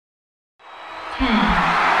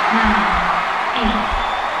nine, eight,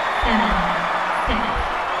 seven, six,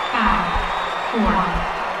 five, four,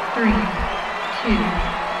 three, two,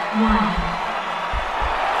 one.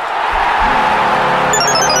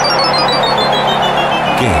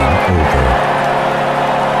 Game over.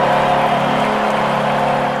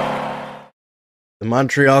 The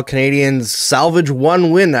Montreal Canadiens salvage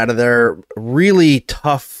one win out of their really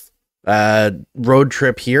tough road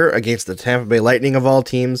trip here against the Tampa Bay Lightning of all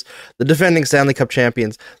teams, the defending Stanley Cup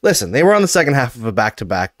champions. Listen, they were on the second half of a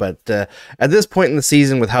back-to-back, but at this point in the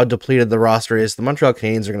season, with how depleted the roster is, the Montreal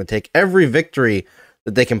Canadiens are going to take every victory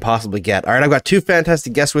that they can possibly get. All right, I've got two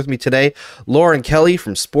fantastic guests with me today, Lauren Kelly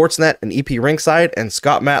from Sportsnet and EP Rinkside, and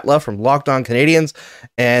Scott Matla from Locked On Canadiens.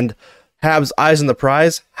 And Habs, eyes on the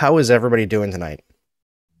prize. How is everybody doing tonight?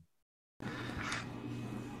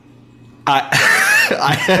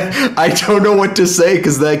 I don't know what to say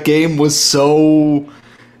because that game was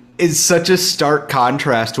it's such a stark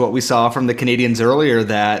contrast to what we saw from the Canadiens earlier,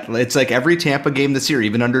 that it's like every Tampa game this year,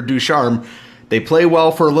 even under Ducharme, they play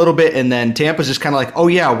well for a little bit and then Tampa's just kind of like, oh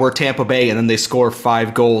yeah, we're Tampa Bay, and then they score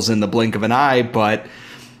 5 goals in the blink of an eye. But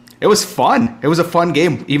it was fun. It was a fun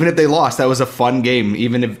game. Even if they lost, that was a fun game,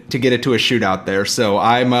 even if to get it to a shootout there. So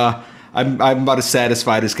I'm about as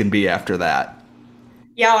satisfied as can be after that.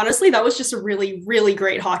 Yeah, honestly, that was just a really, really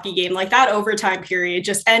great hockey game. Like that overtime period,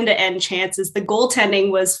 just end-to-end chances. The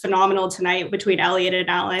goaltending was phenomenal tonight between Elliott and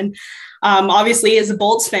Allen. Obviously, as a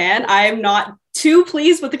Bolts fan, I'm not too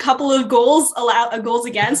pleased with a couple of goals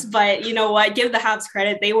against, but you know what? Give the Habs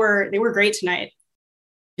credit. They were great tonight.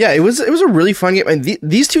 Yeah, it was a really fun game. And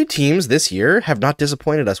these two teams this year have not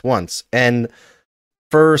disappointed us once. And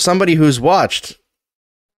for somebody who's watched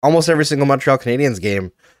almost every single Montreal Canadiens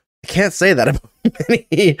game, I can't say that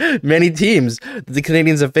about many teams that the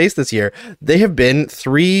Canadiens have faced this year. They have been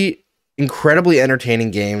 3 incredibly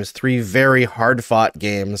entertaining games, 3 very hard-fought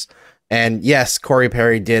games. And yes, Corey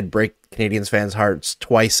Perry did break Canadiens fans' hearts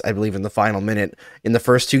twice, I believe, in the final minute in the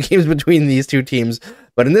first 2 games between these two teams.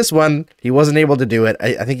 But in this one, he wasn't able to do it.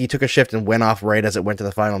 I think he took a shift and went off right as it went to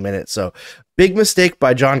the final minute. So big mistake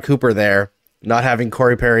by John Cooper there, not having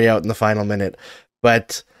Corey Perry out in the final minute.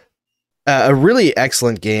 But a really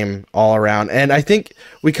excellent game all around. And I think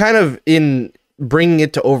we kind of, in bringing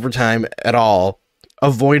it to overtime at all,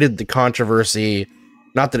 avoided the controversy.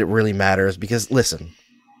 Not that it really matters, because listen,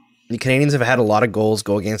 the Canadiens have had a lot of goals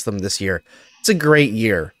go against them this year. It's a great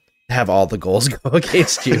year to have all the goals go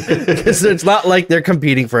against you, because it's not like they're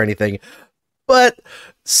competing for anything. But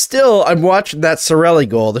still, I'm watching that Cirelli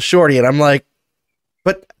goal, the shorty, and I'm like,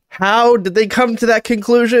 but how did they come to that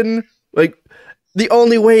conclusion? Like, the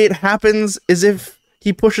only way it happens is if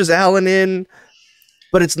he pushes Allen in,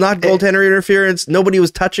 but it's not goaltender interference. Nobody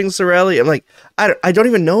was touching Cirelli. I'm like, I don't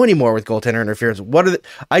even know anymore with goaltender interference. What are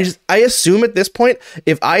I assume at this point,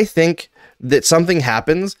 if I think that something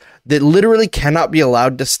happens that literally cannot be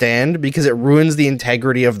allowed to stand because it ruins the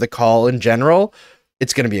integrity of the call in general,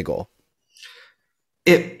 it's going to be a goal.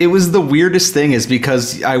 It was the weirdest thing, is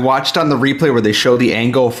because I watched on the replay where they show the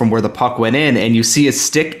angle from where the puck went in, and you see his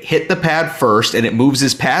stick hit the pad first and it moves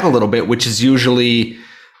his pad a little bit, which is usually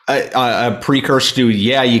a precursor to,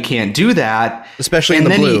 yeah, you can't do that. Especially in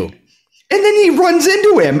the blue. And then he runs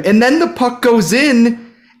into him, and then the puck goes in.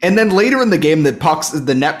 And then later in the game,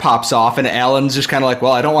 the net pops off, and Allen's just kind of like,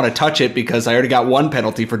 well, I don't want to touch it because I already got 1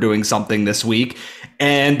 penalty for doing something this week.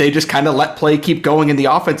 And they just kind of let play keep going in the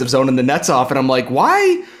offensive zone, and the net's off. And I'm like,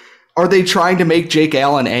 why are they trying to make Jake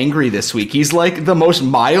Allen angry this week? He's like the most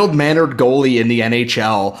mild-mannered goalie in the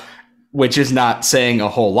NHL, which is not saying a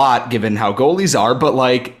whole lot given how goalies are. But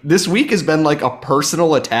like, this week has been like a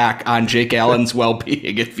personal attack on Jake Allen's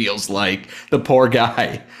well-being, it feels like. The poor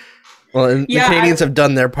guy. Well, and the Canadiens have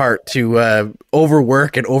done their part to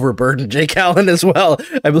overwork and overburden Jake Allen as well.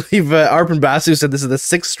 I believe Arpon Basu said this is the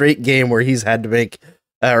 6th straight game where he's had to make,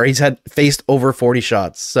 or he's had faced over 40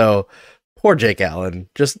 shots. So poor Jake Allen,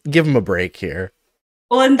 just give him a break here.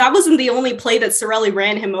 Well, and that wasn't the only play that Cirelli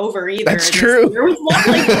ran him over either. That's true. There was one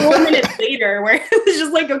like 4 minutes later where it was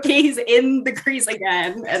just like, okay, he's in the crease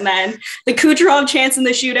again. And then the Kucherov chance in the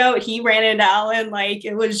shootout, he ran into Allen. Like,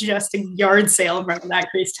 it was just a yard sale in front of that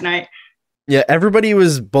crease tonight. Yeah, everybody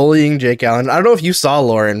was bullying Jake Allen. I don't know if you saw,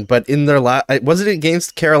 Lauren, but in their was it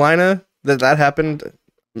against Carolina that happened?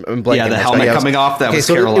 Yeah, the helmet coming off. That was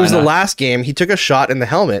Carolina. It was the last game. He took a shot in the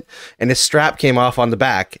helmet, and his strap came off on the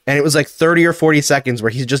back. And it was like 30 or 40 seconds where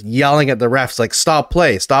he's just yelling at the refs, like, stop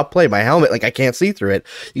play, my helmet. Like, I can't see through it.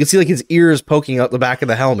 You can see like his ears poking out the back of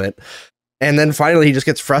the helmet. And then finally he just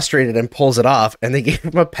gets frustrated and pulls it off, and they gave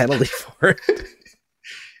him a penalty for it.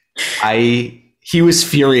 He was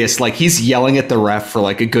furious. Like, he's yelling at the ref for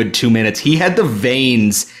like a good 2 minutes. He had the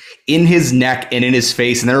veins in his neck and in his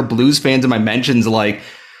face. And there are Blues fans in my mentions like,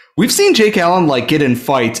 we've seen Jake Allen like get in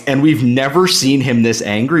fights, and we've never seen him this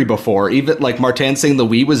angry before. Even like Martin St.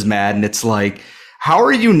 Louis was mad, and it's like, how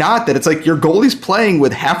are you not? That it's like your goalie's playing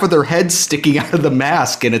with half of their heads sticking out of the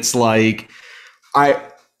mask, and it's like,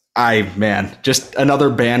 man, just another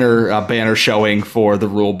banner showing for the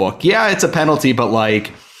rule book. Yeah, it's a penalty, but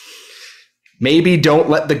like, maybe don't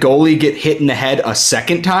let the goalie get hit in the head a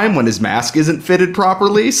second time when his mask isn't fitted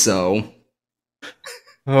properly. So,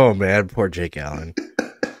 oh man, poor Jake Allen.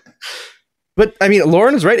 But I mean,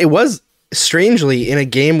 Lauren is right. It was strangely in a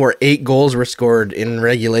game where 8 goals were scored in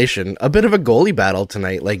regulation, a bit of a goalie battle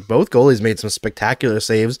tonight. Like both goalies made some spectacular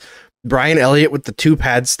saves. Brian Elliott with the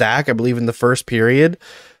 2-pad stack, I believe, in the first period.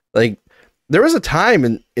 Like there was a time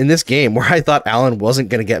in this game where I thought Allen wasn't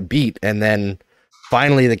going to get beat, and then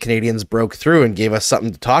finally the Canadiens broke through and gave us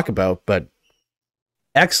something to talk about. But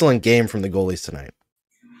excellent game from the goalies tonight.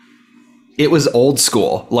 It was old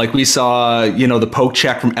school. Like we saw, the poke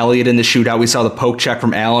check from Elliott in the shootout. We saw the poke check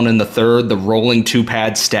from Allen in the third, the rolling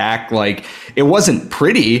 2-pad stack. Like it wasn't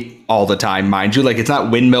pretty all the time, mind you. Like it's not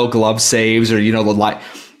windmill glove saves or,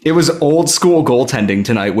 it was old school goaltending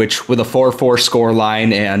tonight, which with a 4-4 score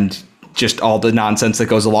line and just all the nonsense that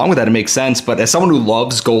goes along with that, it makes sense. But as someone who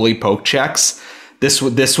loves goalie poke checks, this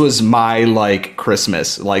was my like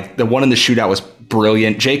Christmas. Like the one in the shootout was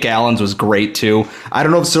brilliant. Jake Allen's was great too. I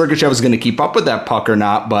don't know if Sergachev was going to keep up with that puck or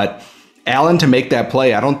not, but Allen to make that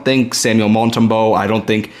play, I don't think Samuel Montembeault, I don't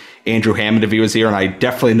think Andrew Hammond if he was here, and I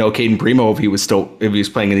definitely know Caden Primo if he was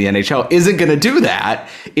playing in the NHL, isn't going to do that.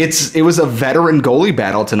 It was a veteran goalie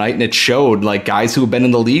battle tonight, and it showed like guys who have been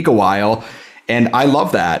in the league a while. And I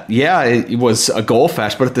love that. Yeah, it was a goal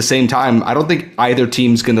fest, but at the same time, I don't think either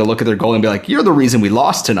team's going to look at their goalie and be like, "You're the reason we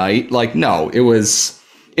lost tonight." Like, no, it was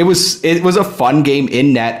a fun game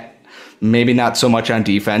in net. Maybe not so much on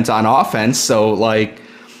defense, on offense. So like,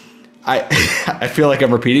 I feel like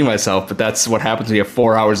I'm repeating myself, but that's what happens when you have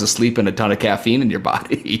 4 hours of sleep and a ton of caffeine in your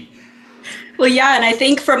body. Well, yeah, and I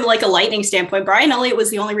think from like a Lightning standpoint, Brian Elliott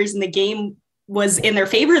was the only reason the game was in their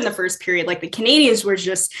favor in the first period. Like the Canadiens were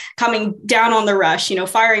just coming down on the rush,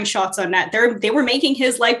 firing shots on net. They were making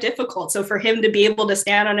his life difficult. So for him to be able to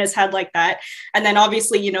stand on his head like that, and then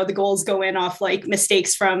obviously, the goals go in off like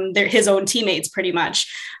mistakes from his own teammates pretty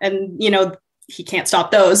much. And, he can't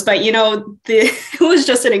stop those, but it was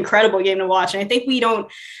just an incredible game to watch. And I think we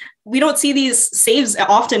don't see these saves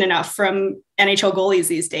often enough from NHL goalies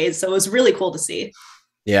these days. So it was really cool to see.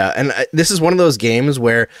 Yeah, and this is one of those games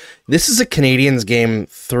where this is a Canadiens game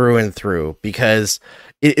through and through, because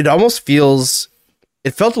it almost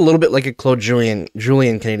it felt a little bit like a Claude Julien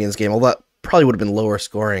Canadiens game, although that probably would have been lower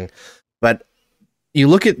scoring. But you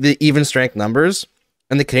look at the even strength numbers,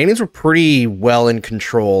 and the Canadiens were pretty well in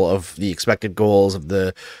control of the expected goals, of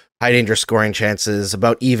the high danger scoring chances,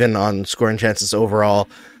 about even on scoring chances overall.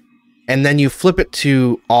 And then you flip it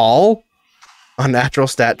to all on natural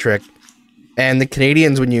stat trick, and the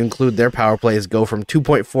Canadiens, when you include their power plays, go from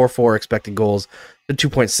 2.44 expected goals to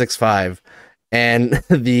 2.65. And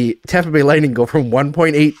the Tampa Bay Lightning go from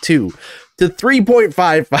 1.82 to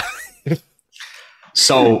 3.55.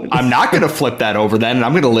 So I'm not going to flip that over then, and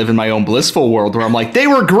I'm going to live in my own blissful world where I'm like, they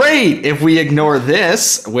were great if we ignore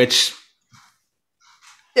this, which...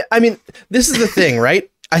 Yeah, I mean, this is the thing, right?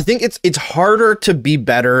 I think it's harder to be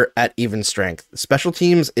better at even strength. Special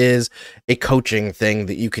teams is a coaching thing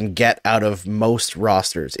that you can get out of most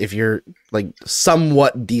rosters if you're like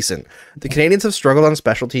somewhat decent. The Canadiens have struggled on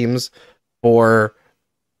special teams for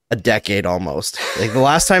a decade almost. Like the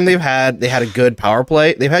last time they had a good power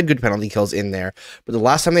play. They've had good penalty kills in there, but the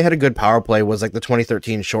last time they had a good power play was like the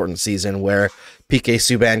 2013 shortened season where PK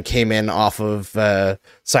Subban came in off of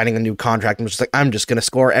signing a new contract and was just like, I'm just going to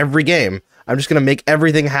score every game. I'm just going to make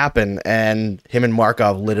everything happen. And him and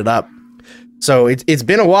Markov lit it up. So it's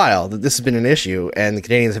been a while that this has been an issue, and the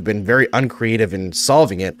Canadiens have been very uncreative in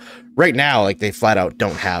solving it. Right now, like they flat out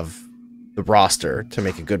don't have the roster to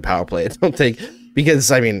make a good power play. I don't think,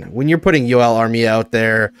 because I mean, when you're putting Yoel Armia out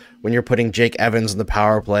there, when you're putting Jake Evans on the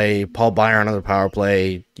power play, Paul Byron on the power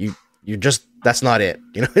play, you just, that's not it.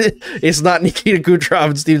 It's not Nikita Kucherov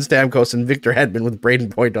and Steven Stamkos and Victor Hedman with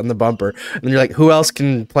Braden Point on the bumper. And you're like, who else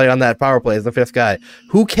can play on that power play as the fifth guy?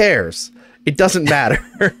 Who cares? It doesn't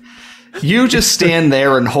matter. You just stand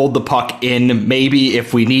there and hold the puck in, maybe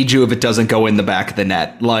if we need you, if it doesn't go in the back of the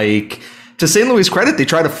net. Like, to St. Louis' credit, they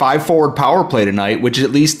tried a 5-forward power play tonight, which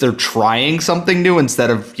at least they're trying something new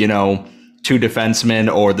instead of, two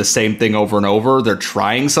defensemen or the same thing over and over. They're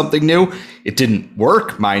trying something new. It didn't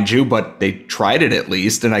work, mind you, but they tried it at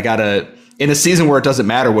least. And in a season where it doesn't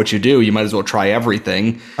matter what you do, you might as well try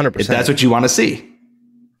everything. 100%. If that's what you want to see.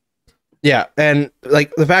 Yeah, and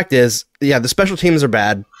like the fact is, yeah, the special teams are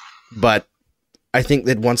bad, but I think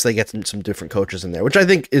that once they get some different coaches in there, which I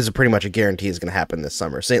think is pretty much a guarantee is going to happen this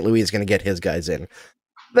summer, St. Louis is going to get his guys in.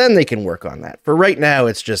 Then they can work on that. For right now,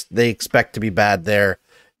 it's just they expect to be bad there.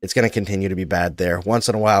 It's going to continue to be bad there. Once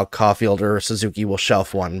in a while, Caulfield or Suzuki will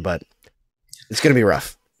shelf one, but it's going to be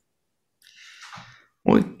rough.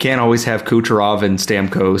 We can't always have Kucherov and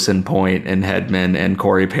Stamkos and Point and Hedman and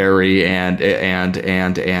Corey Perry and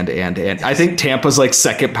I think Tampa's like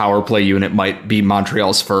second power play unit might be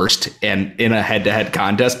Montreal's first and in a head-to-head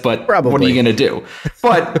contest, but Probably. What are you going to do?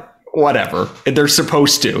 But whatever. They're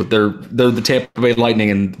supposed to. They're the Tampa Bay Lightning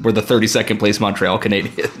and we're the 32nd place Montreal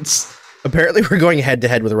Canadiens. Apparently, we're going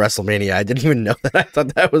head-to-head with WrestleMania. I didn't even know that. I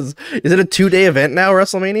thought that was... Is it a 2-day event now,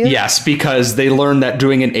 WrestleMania? Yes, because they learned that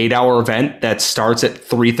doing an 8-hour event that starts at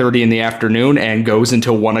 3:30 in the afternoon and goes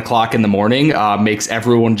until 1 o'clock in the morning makes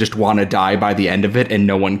everyone just want to die by the end of it, and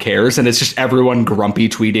no one cares. And it's just everyone grumpy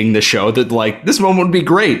tweeting the show that, like, this moment would be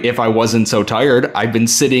great if I wasn't so tired. I've been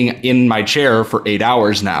sitting in my chair for 8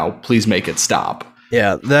 hours now. Please make it stop.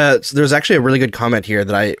 Yeah, there's actually a really good comment here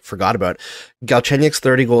that I forgot about. Galchenyuk's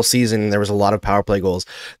 30-goal season, there was a lot of power play goals.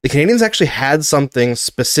 The Canadiens actually had something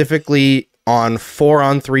specifically on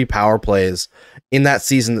 4-on-3 power plays in that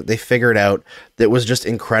season that they figured out that was just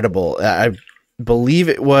incredible. I believe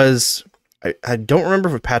it was... I don't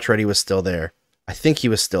remember if Pacioretty was still there. I think he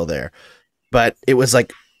was still there. But it was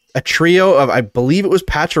like a trio of... I believe it was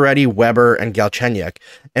Pacioretty, Weber, and Galchenyuk.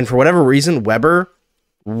 And for whatever reason, Weber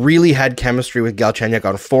really had chemistry with Galchenyuk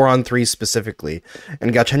on 4-on-3 specifically.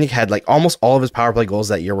 And Galchenyuk had like almost all of his power play goals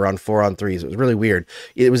that year were on 4-on-3s. It was really weird.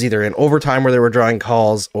 It was either in overtime where they were drawing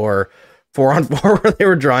calls or 4-on-4 where they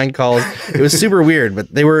were drawing calls. It was super weird,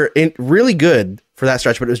 but they were really good for that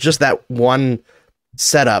stretch. But it was just that one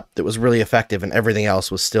setup that was really effective and everything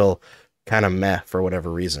else was still kind of meh for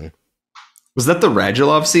whatever reason. Was that the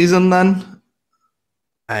Radulov season then?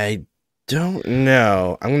 I don't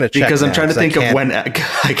know. I'm going to check because I'm now, trying to 'cause think of when I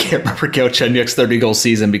can't remember Galchenyuk's 30-goal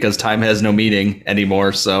season because time has no meaning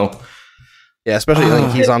anymore. So yeah, especially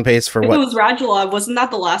like he's on pace for if what? it was Radulov, wasn't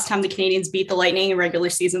that the last time the Canadiens beat the Lightning in regular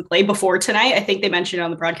season play before tonight? I think they mentioned it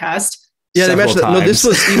on the broadcast. Yeah, they several mentioned that. No, this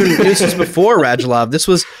times. was this was before Radulov. This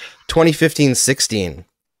was 2015-16.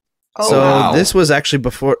 Oh, So wow. this was actually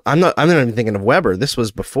before. I'm not even thinking of Weber. This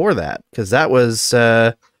was before that because that was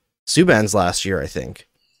Subban's last year, I think.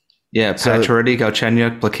 Yeah, So- Pacioretty,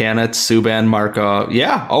 Galchenyuk, Plekanec, Subban, Markov.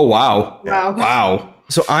 Yeah. Oh, wow. Wow. Wow.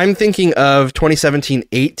 So I'm thinking of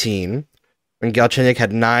 2017-18 when Galchenyuk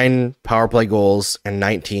had 9 power play goals and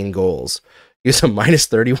 19 goals. He was a minus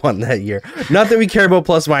 31 that year. Not that we care about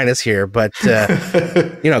plus minus here, but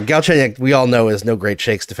Galchenyuk, we all know, is no great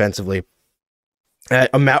shakes defensively.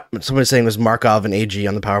 Somebody saying it was Markov and AG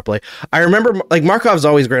on the power play. I remember like Markov's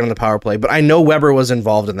always great on the power play, but I know Weber was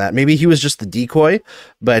involved in that. Maybe he was just the decoy,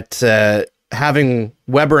 but having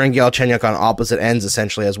Weber and Galchenyuk on opposite ends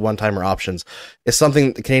essentially as one-timer options is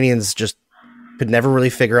something the Canadiens just could never really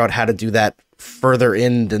figure out how to do that further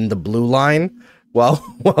in than the blue line while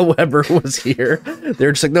Weber was here.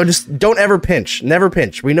 They're just like, no, just don't ever pinch. Never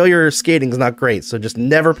pinch. We know your skating's not great, so just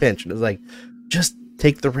never pinch. And it's like, just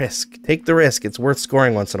take the risk. Take the risk. It's worth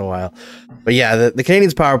scoring once in a while. But yeah, the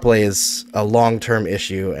Canadiens power play is a long-term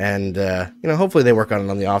issue, and hopefully they work on it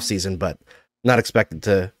on the offseason, but not expected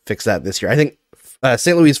to fix that this year. I think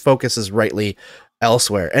St. Louis' focus is rightly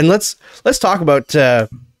elsewhere. And let's talk about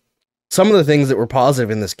some of the things that were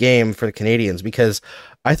positive in this game for the Canadiens, because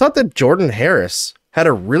I thought that Jordan Harris had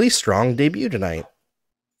a really strong debut tonight.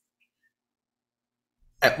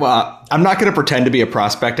 Well, I'm not going to pretend to be a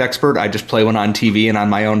prospect expert. I just play one on TV and on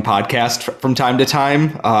my own podcast from time to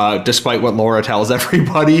time, despite what Laura tells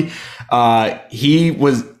everybody. I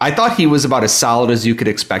thought he was about as solid as you could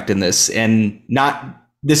expect in this. And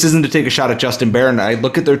this isn't to take a shot at Justin Barron. I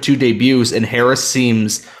look at their 2 debuts, and Harris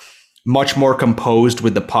seems much more composed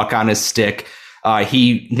with the puck on his stick.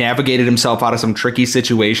 He navigated himself out of some tricky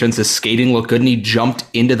situations. His skating looked good, and he jumped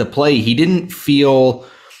into the play. He didn't feel,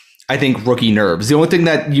 I think, rookie nerves. The only thing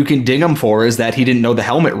that you can ding him for is that he didn't know the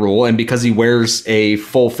helmet rule, and because he wears a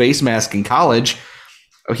full face mask in college,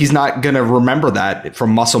 he's not going to remember that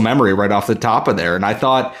from muscle memory right off the top of there. And I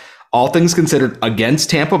thought, all things considered, against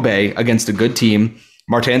Tampa Bay, against a good team,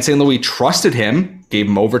 Martin St. Louis trusted him, gave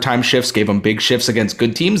him overtime shifts, gave him big shifts against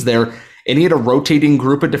good teams there, and he had a rotating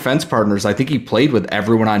group of defense partners. I think he played with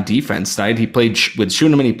everyone on defense tonight. He played with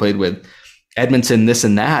Schoenemann, he played with Edmondson, this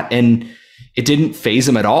and that, and it didn't phase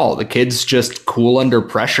him at all. The kid's just cool under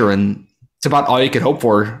pressure, and it's about all you could hope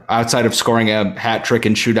for outside of scoring a hat trick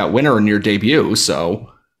and shootout winner in your debut.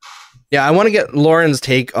 So Yeah, I want to get Lauren's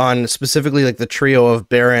take on specifically like the trio of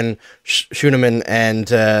Barron, Schoenemann,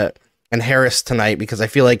 and Harris tonight, because I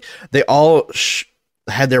feel like they all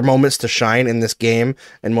had their moments to shine in this game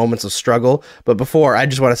and moments of struggle. But before, I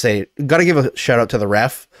just want to say, got to give a shout out to the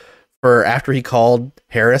ref for after he called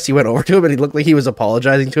Harris, he went over to him and he looked like he was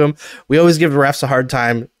apologizing to him. We always give the refs a hard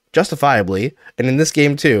time, justifiably, and in this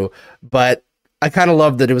game too. But I kind of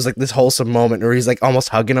loved that it was like this wholesome moment where he's like almost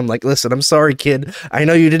hugging him, like, listen, I'm sorry, kid. I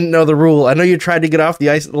know you didn't know the rule. I know you tried to get off the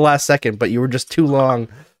ice at the last second, but you were just too long.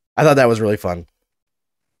 I thought that was really fun.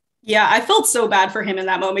 Yeah, I felt so bad for him in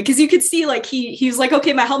that moment because you could see like he was like,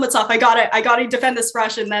 okay, my helmet's off. I got to defend this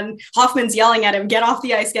rush. And then Hoffman's yelling at him, get off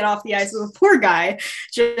the ice, get off the ice. The poor guy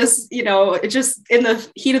just, just in the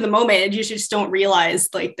heat of the moment, you just don't realize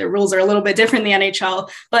like the rules are a little bit different in the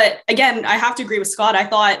NHL. But again, I have to agree with Scott. I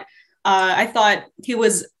thought he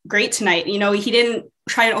was great tonight. He didn't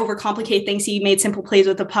try and overcomplicate things. He made simple plays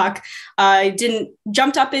with the puck. Didn't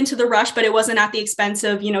jumped up into the rush, but it wasn't at the expense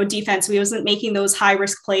of, defense. He wasn't making those high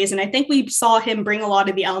risk plays. And I think we saw him bring a lot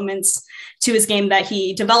of the elements to his game that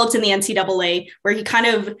he developed in the NCAA, where he kind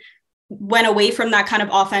of went away from that kind of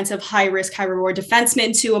offensive, high risk, high reward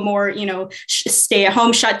defenseman to a more, stay at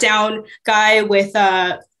home, shut down guy with,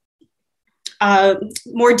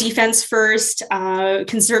 more defense first,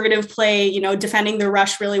 conservative play, defending the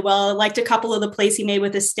rush really well. I liked a couple of the plays he made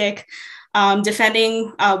with his stick,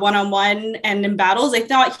 defending one-on-one and in battles. I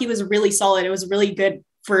thought he was really solid. It was a really good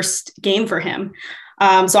first game for him.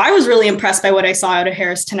 So I was really impressed by what I saw out of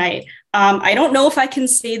Harris tonight. I don't know if I can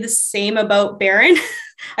say the same about Barron.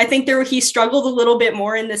 I think he struggled a little bit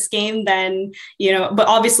more in this game than, but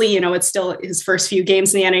obviously, it's still his first few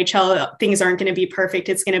games in the NHL. Things aren't going to be perfect.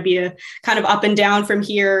 It's going to be a kind of up and down from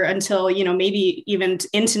here until, maybe even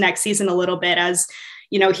into next season a little bit as,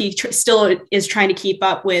 he still is trying to keep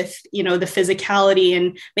up with, the physicality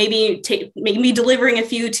and maybe delivering a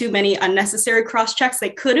few too many unnecessary cross checks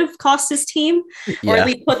that could have cost his team, or at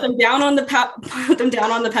least put them down on the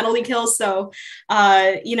penalty kill. So,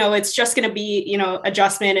 it's just going to be,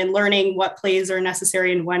 adjustment and learning what plays are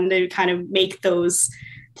necessary and when to kind of make those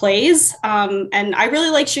plays. And I really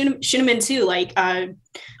like Schoenemann too. Like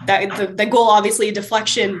that the goal, obviously a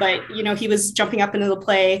deflection, but he was jumping up into the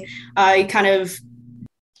play, kind of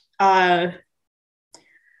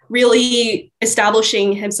really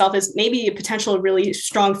establishing himself as maybe a potential really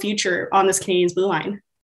strong future on this Canadiens blue line.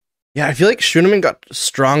 Yeah, I feel like Schoenemann got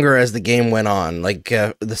stronger as the game went on. Like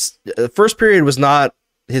the first period was not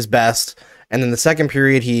his best, and then the second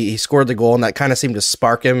period he scored the goal, and that kind of seemed to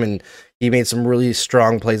spark him, and he made some really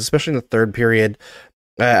strong plays, especially in the third period.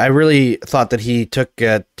 I really thought that he took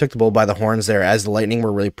the bull by the horns there as the Lightning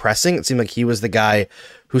were really pressing. It seemed like he was the guy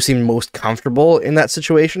who seemed most comfortable in that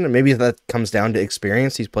situation, and maybe that comes down to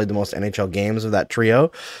experience. He's played the most NHL games of that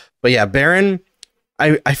trio. But yeah, Barron,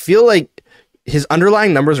 I feel like his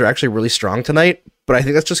underlying numbers are actually really strong tonight, but I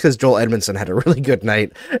think that's just because Joel Edmondson had a really good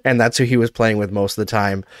night, and that's who he was playing with most of the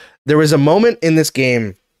time. There was a moment in this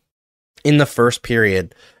game in the first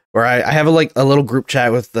period where I have a little group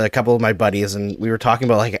chat with a couple of my buddies, and we were talking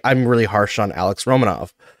about like I'm really harsh on Alex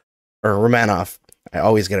Romanoff. I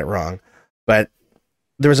always get it wrong. But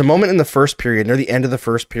there was a moment in the first period, near the end of the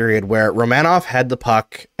first period, where Romanoff had the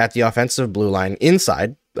puck at the offensive blue line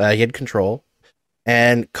inside. He had control,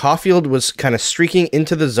 and Caulfield was kind of streaking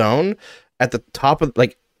into the zone at the top of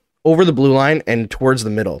over the blue line and towards the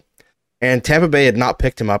middle. And Tampa Bay had not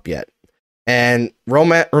picked him up yet. And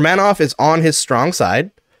Romanoff is on his strong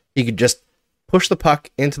side. He could just push the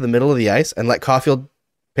puck into the middle of the ice and let Caulfield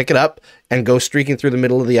pick it up and go streaking through the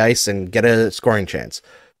middle of the ice and get a scoring chance.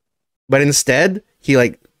 But instead,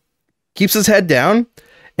 he keeps his head down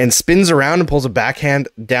and spins around and pulls a backhand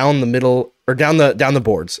down the middle or down the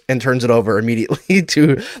boards and turns it over immediately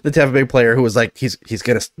to the Tampa Bay player who was like, he's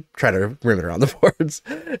going to try to rim it around the boards.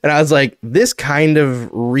 And I was like, this kind of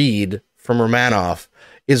read from Romanoff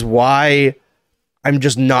is why I'm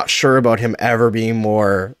just not sure about him ever being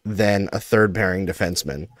more than a third pairing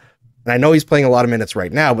defenseman. And I know he's playing a lot of minutes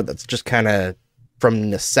right now, but that's just kind of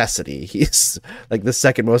from necessity. He's like the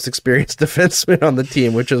second most experienced defenseman on the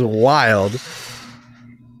team, which is wild.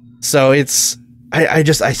 So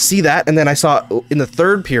I see that. And then I saw in the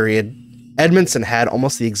third period, Edmondson had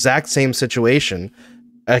almost the exact same situation,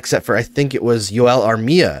 except for I think it was Yoel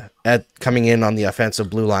Armia coming in on the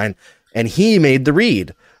offensive blue line, and he made the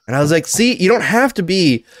read. And I was like, see, you don't have to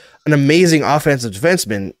be an amazing offensive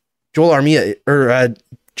defenseman.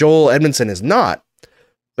 Joel Edmondson is not,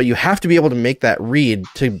 but you have to be able to make that read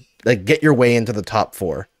to get your way into the top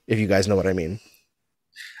four, if you guys know what I mean.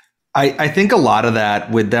 I think a lot of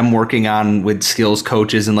that with them working on with skills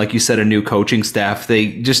coaches and, like you said, a new coaching staff,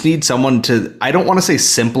 they just need someone to, I don't want to say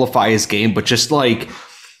simplify his game, but just like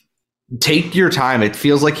take your time. It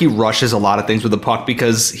feels like he rushes a lot of things with the puck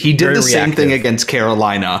because he did the same thing against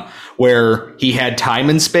Carolina where he had time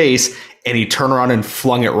and space and he turned around and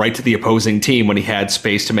flung it right to the opposing team when he had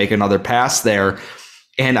space to make another pass there.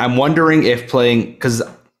 And I'm wondering if playing, because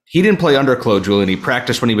he didn't play under Claude Julien. He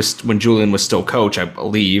practiced when Julien was still coach, I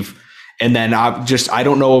believe. And then I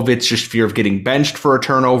don't know if it's just fear of getting benched for a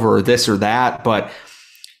turnover or this or that, but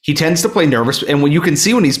he tends to play nervous. And when you can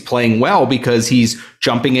see when he's playing well because he's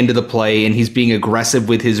jumping into the play and he's being aggressive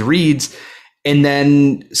with his reads. And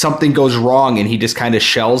then something goes wrong and he just kind of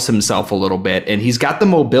shells himself a little bit. And he's got the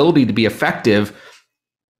mobility to be effective,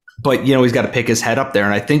 but he's got to pick his head up there.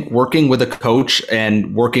 And I think working with a coach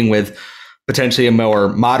and working with potentially a more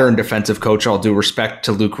modern defensive coach, all due respect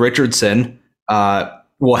to Luke Richardson,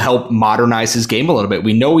 will help modernize his game a little bit.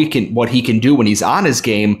 We know what he can do when he's on his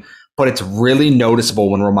game, but it's really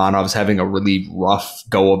noticeable when Romanov's having a really rough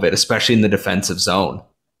go of it, especially in the defensive zone.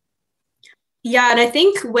 Yeah, and I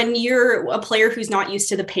think when you're a player who's not used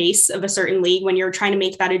to the pace of a certain league, when you're trying to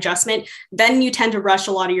make that adjustment, then you tend to rush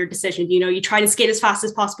a lot of your decisions. You try to skate as fast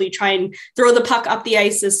as possible. You try and throw the puck up the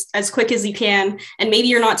ice as quick as you can. And maybe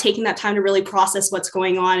you're not taking that time to really process what's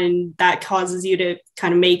going on. And that causes you to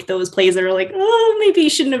kind of make those plays that are like, oh, maybe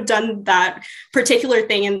you shouldn't have done that particular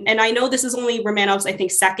thing. And I know this is only Romanov's, I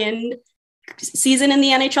think, second season in the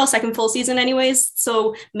NHL, second full season anyways.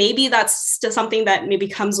 So maybe that's still something that maybe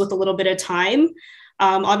comes with a little bit of time.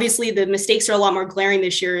 Obviously the mistakes are a lot more glaring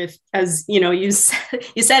this year. As you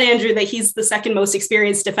said, Andrew, that he's the second most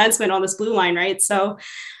experienced defenseman on this blue line, right? So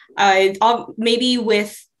maybe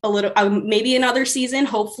with a little, maybe another season,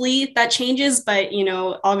 hopefully that changes. But,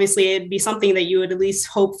 obviously it'd be something that you would at least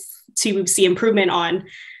hope to see improvement on,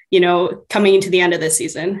 coming into the end of this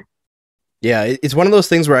season. Yeah, it's one of those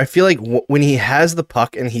things where I feel like when he has the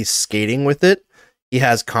puck and he's skating with it, he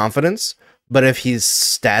has confidence. But if he's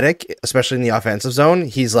static, especially in the offensive zone,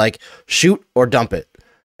 he's like, shoot or dump it.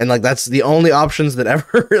 And like, that's the only options that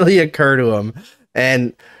ever really occur to him.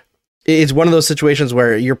 And it's one of those situations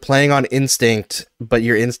where you're playing on instinct, but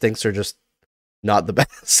your instincts are just not the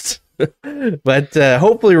best. But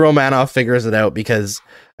hopefully Romanov figures it out because,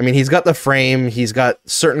 he's got the frame. He's got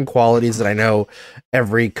certain qualities that I know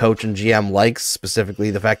every coach and GM likes, specifically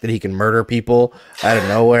the fact that he can murder people out of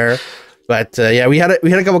nowhere. But we had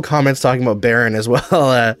a couple comments talking about Barron as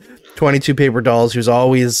well. 22 Paper Dolls, who's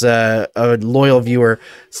always a loyal viewer,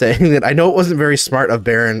 saying that I know it wasn't very smart of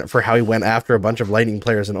Barron for how he went after a bunch of Lightning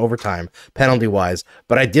players in overtime, penalty-wise,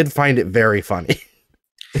 but I did find it very funny.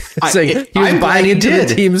 He was buying into the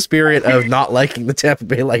team spirit of not liking the Tampa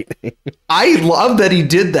Bay Lightning. I love that he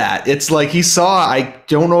did that. It's like he saw, I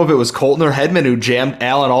don't know if it was Colton or Hedman who jammed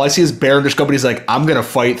Allen. All I see is Barron just go, but he's like, I'm going to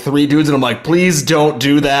fight three dudes. And I'm like, please don't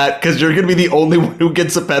do that because you're going to be the only one who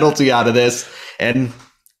gets a penalty out of this. And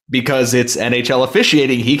because it's NHL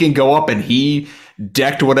officiating, he can go up and he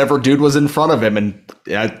decked whatever dude was in front of him. And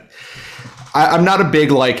I'm not a big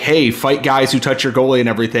like, hey, fight guys who touch your goalie and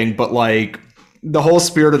everything, but like, the whole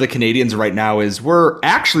spirit of the Canadiens right now is we're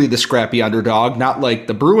actually the scrappy underdog, not like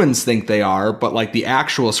the Bruins think they are, but like the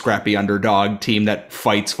actual scrappy underdog team that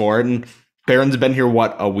fights for it. And Barron's been here,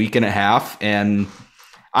 a week and a half. And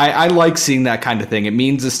I like seeing that kind of thing. It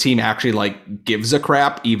means this team actually like gives a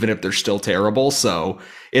crap, even if they're still terrible. So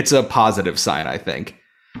it's a positive sign, I think.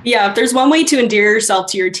 Yeah. If there's one way to endear yourself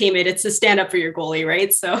to your teammate, it's to stand up for your goalie,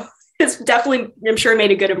 right? So it's definitely, I'm sure, made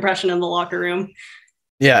a good impression in the locker room.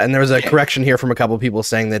 Yeah, and there was a correction here from a couple of people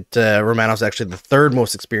saying that Romanov's actually the third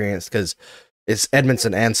most experienced because it's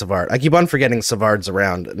Edmondson and Savard. I keep on forgetting Savard's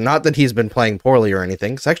around. Not that he's been playing poorly or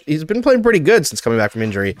anything. Actually, he's been playing pretty good since coming back from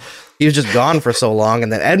injury. He was just gone for so long,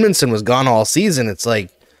 and then Edmondson was gone all season. It's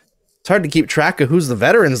like, it's hard to keep track of who's the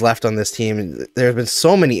veterans left on this team. There's been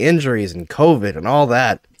so many injuries and COVID and all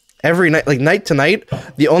that. Every night, like night to night,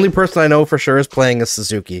 the only person I know for sure is playing is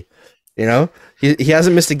Suzuki. He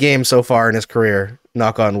hasn't missed a game so far in his career.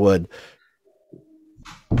 Knock on wood.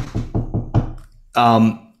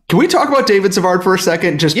 Can we talk about David Savard for a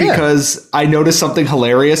second? Because I noticed something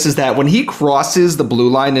hilarious is that when he crosses the blue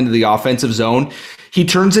line into the offensive zone, he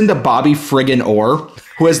turns into Bobby friggin' Orr,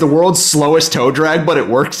 who has the world's slowest toe drag, but it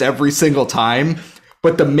works every single time.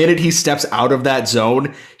 But the minute he steps out of that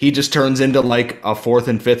zone, he just turns into like a fourth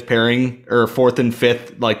and fifth pairing or fourth and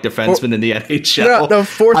fifth like defenseman in the NHL. No,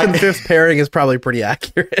 fourth and fifth pairing is probably pretty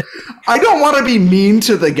accurate. I don't want to be mean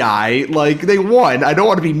to the guy. Like, they won. I don't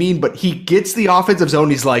want to be mean, but he gets the offensive zone.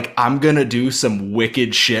 He's like, I'm going to do some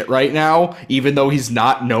wicked shit right now, even though he's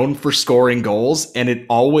not known for scoring goals. And it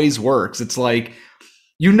always works. It's like,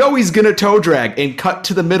 you know, he's going to toe drag and cut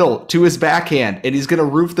to the middle to his backhand, and he's going to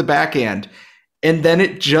roof the backhand. And then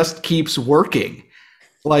it just keeps working.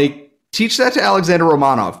 Like, teach that to Alexander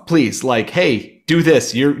Romanov, please. Like, hey, do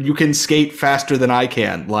this. You can skate faster than I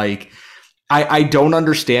can. Like, I don't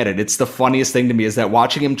understand it. It's the funniest thing to me is that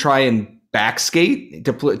watching him try and back skate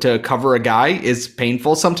to cover a guy is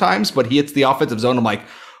painful sometimes, but he hits the offensive zone. I'm like,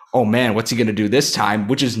 oh man, what's he going to do this time?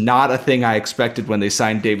 Which is not a thing I expected when they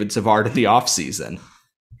signed David Savard in the offseason.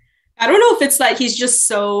 I don't know if it's that he's just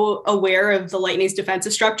so aware of the Lightning's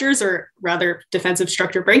defensive structures, or rather defensive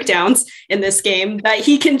structure breakdowns in this game, that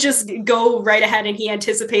he can just go right ahead and he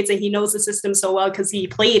anticipates and he knows the system so well because he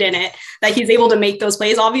played in it, that he's able to make those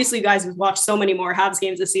plays. Obviously, you guys have watched so many more Habs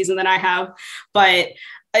games this season than I have, but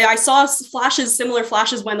I saw similar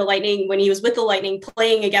flashes when he was with the Lightning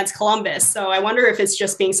playing against Columbus. So I wonder if it's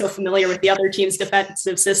just being so familiar with the other team's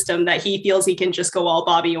defensive system that he feels he can just go all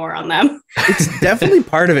Bobby Orr on them. It's definitely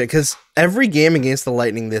part of it, because every game against the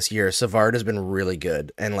Lightning this year, Savard has been really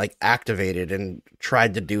good and like activated and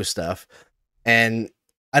tried to do stuff. And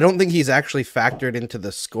I don't think he's actually factored into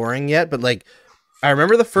the scoring yet, but like, I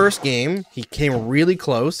remember the first game, he came really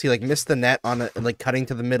close. He like missed the net on like cutting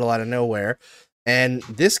to the middle out of nowhere. And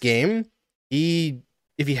this game,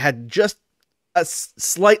 if he had just a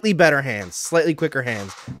slightly better hands, slightly quicker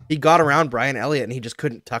hands, he got around Brian Elliott and he just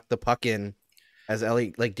couldn't tuck the puck in, as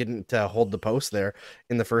Elliott like didn't hold the post there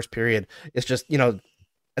in the first period. It's just, you know,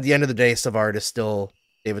 at the end of the day, Savard is still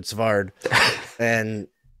David Savard, and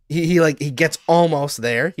he gets almost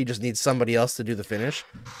there. He just needs somebody else to do the finish.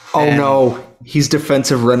 Oh no, he's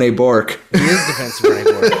defensive Rene Bourque. He is defensive Rene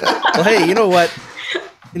Bourque. Well, hey, you know what?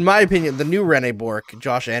 In my opinion, the new Rene Bourque,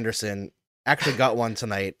 Josh Anderson, actually got one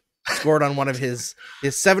tonight. Scored on one of his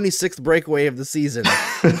 76th breakaway of the season.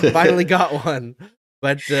 Finally got one.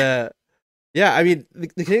 But yeah, I mean, the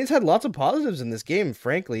Canadiens had lots of positives in this game,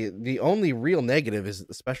 frankly. The only real negative is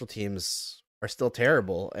the special teams are still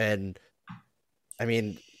terrible. And I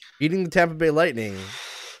mean, beating the Tampa Bay Lightning,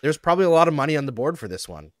 there's probably a lot of money on the board for this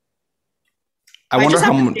one. I wonder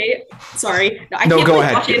how much. Sorry, I no, can't go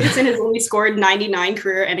believe ahead. Josh Anderson has only scored 99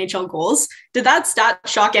 career NHL goals. Did that stat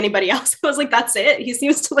shock anybody else? I was like, that's it. He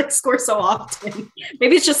seems to like score so often.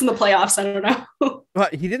 Maybe it's just in the playoffs. I don't know.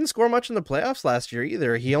 But he didn't score much in the playoffs last year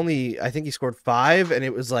either. I think he scored 5, and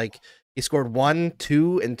it was like he scored 1,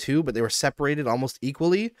 2, and 2, but they were separated almost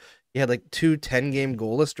equally. He had like 2 10-game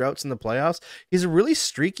goalless droughts in the playoffs. He's a really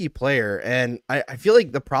streaky player, and I feel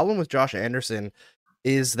like the problem with Josh Anderson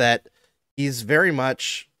is that he's very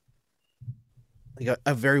much like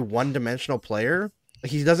a very one-dimensional player.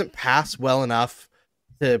 Like, he doesn't pass well enough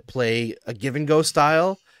to play a give-and-go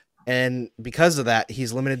style, and because of that,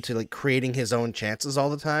 he's limited to like creating his own chances all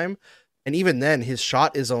the time. And even then, his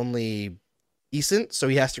shot is only decent, so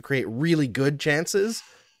he has to create really good chances,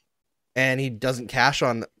 and he doesn't cash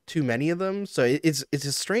on too many of them. So it's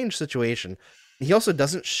a strange situation. He also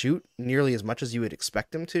doesn't shoot nearly as much as you would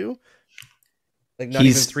expect him to. Like, not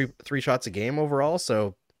even three shots a game overall.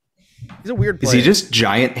 So he's a weird player. Is he just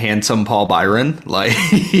giant, handsome Paul Byron? Like,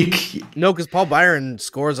 no, because Paul Byron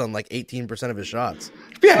scores on like 18% of his shots.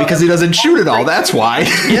 Yeah, because he doesn't shoot it all. That's why.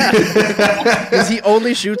 Yeah, because he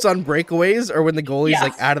only shoots on breakaways or when the goalie's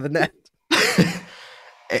like out of the net.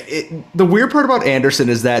 The weird part about Anderson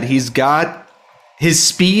is that he's got his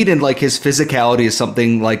speed and like his physicality is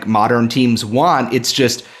something like modern teams want. It's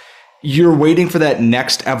just, you're waiting for that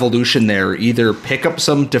next evolution there. Either pick up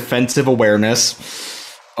some defensive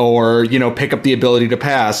awareness or, you know, pick up the ability to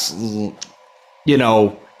pass. You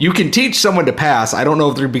know, you can teach someone to pass. I don't know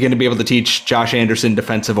if they're going to be able to teach Josh Anderson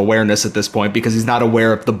defensive awareness at this point, because he's not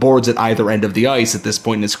aware of the boards at either end of the ice at this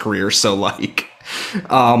point in his career. So like,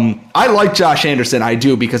 I like Josh Anderson. I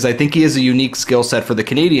do, because I think he has a unique skill set for the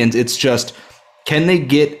Canadiens. It's just, can they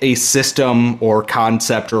get a system or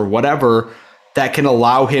concept or whatever that can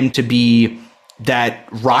allow him to be that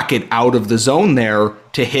rocket out of the zone there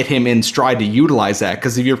to hit him in stride to utilize that?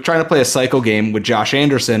 Because if you're trying to play a cycle game with Josh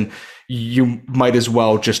Anderson, you might as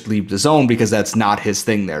well just leave the zone, because that's not his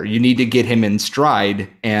thing there. You need to get him in stride,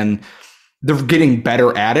 and they're getting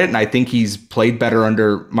better at it. And I think he's played better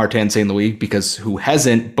under Martin St. Louis, because who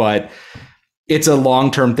hasn't? But it's a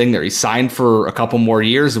long-term thing there. He signed for a couple more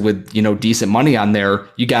years with, you know, decent money on there.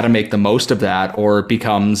 You got to make the most of that, or it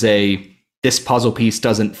becomes a this puzzle piece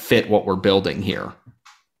doesn't fit what we're building here.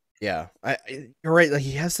 Yeah, you're right. Like,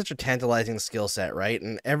 he has such a tantalizing skill set, right?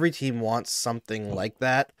 And every team wants something like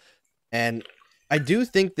that. And I do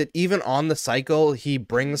think that even on the cycle, he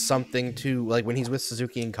brings something to, like, when he's with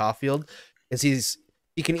Suzuki and Caulfield, is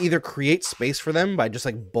he can either create space for them by just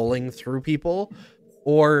like bullying through people,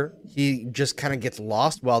 or he just kind of gets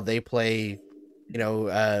lost while they play,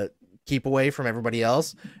 keep away from everybody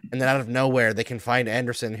else. And then out of nowhere, they can find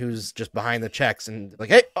Anderson, who's just behind the checks, and like,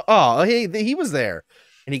 hey, he was there.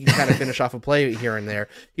 And he can kind of finish off a play here and there.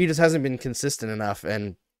 He just hasn't been consistent enough.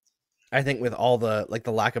 And I think with all the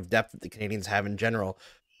lack of depth that the Canadiens have in general,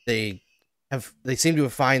 they seem to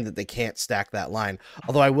have found that they can't stack that line.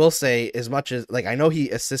 Although I will say, as much as, like, I know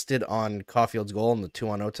he assisted on Caulfield's goal in the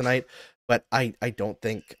 2-on-0 tonight, but I don't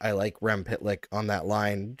think I like Rem Pitlick on that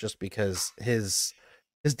line, just because his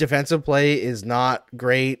defensive play is not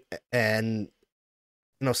great. And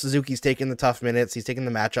Suzuki's taking the tough minutes, he's taking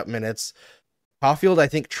the matchup minutes. Caulfield, I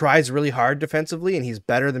think, tries really hard defensively, and he's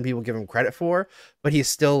better than people give him credit for, but he's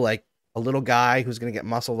still like a little guy who's going to get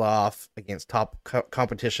muscled off against top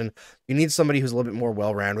competition. You need somebody who's a little bit more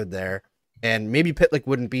well-rounded there, and maybe Pitlick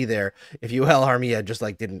wouldn't be there if Yoel Armia just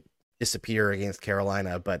like didn't disappear against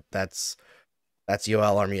Carolina, but that's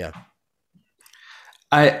Yoel Armia.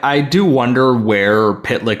 I do wonder where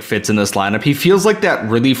Pitlick fits in this lineup. He feels like that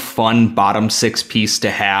really fun bottom six piece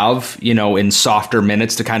to have, in softer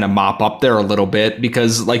minutes to kind of mop up there a little bit,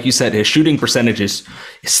 because like you said, his shooting percentage is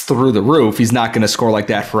through the roof. He's not going to score like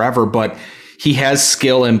that forever, but he has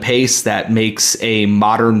skill and pace that makes a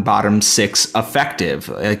modern bottom six effective.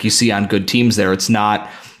 Like you see on good teams there, it's not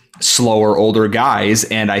slower, older guys.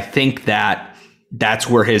 And I think that's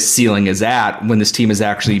where his ceiling is at when this team is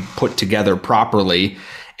actually put together properly.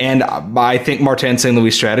 And I think Martin St.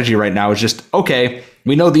 Louis' strategy right now is just, okay,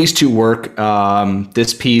 we know these two work,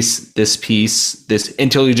 this piece,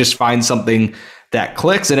 until you just find something that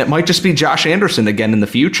clicks. And it might just be Josh Anderson again in the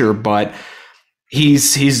future, but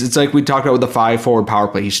it's like we talked about with the 5-forward power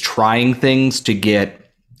play. He's trying things to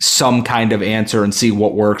get some kind of answer and see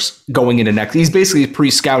what works going into next. He's basically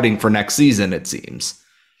pre-scouting for next season, it seems.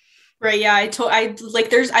 Right. Yeah. I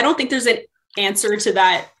don't think there's an answer to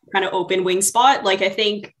that kind of open wing spot. Like, I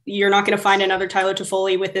think you're not going to find another Tyler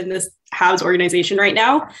Toffoli within this Habs organization right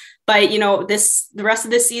now. But, the rest of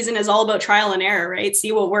this season is all about trial and error, right?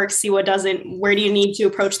 See what works, see what doesn't. Where do you need to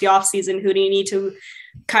approach the off season? Who do you need to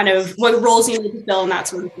what roles you need to fill and that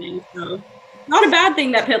sort of thing. So not a bad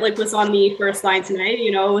thing that Pitlick was on the first line tonight.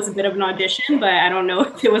 It was a bit of an audition, but I don't know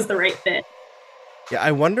if it was the right fit. Yeah.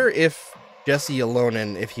 I wonder if Jesse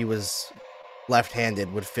Ylonen, if he was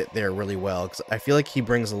left-handed, would fit there really well, because I feel like he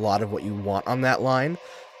brings a lot of what you want on that line.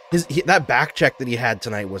 That back check that he had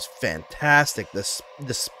tonight was fantastic.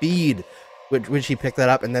 The speed which he picked that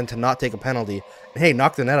up, and then to not take a penalty. And hey,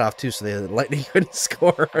 knock the net off too, so the Lightning couldn't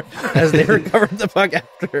score as they recovered the puck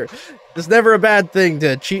after. It's never a bad thing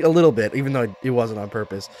to cheat a little bit, even though it wasn't on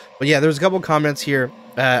purpose. But yeah, there's a couple comments here.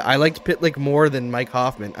 I liked Pitlick more than Mike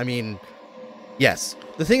Hoffman. I mean, yes.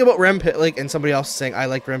 The thing about Rem Pitlick, and somebody else saying I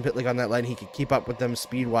liked Rem Pitlick on that line, he could keep up with them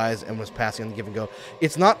speed-wise and was passing on the give and go.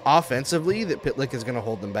 It's not offensively that Pitlick is going to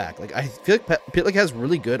hold them back. Like, I feel like Pitlick has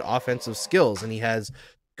really good offensive skills, and he has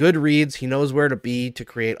good reads. He knows where to be to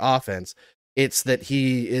create offense. It's that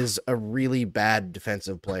he is a really bad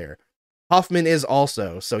defensive player. Hoffman is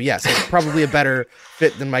also. So yes, it's probably a better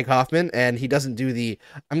fit than Mike Hoffman, and he doesn't do the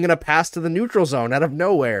I'm going to pass to the neutral zone out of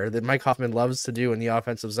nowhere that Mike Hoffman loves to do in the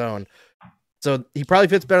offensive zone. So he probably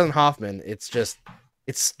fits better than Hoffman. It's just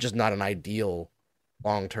not an ideal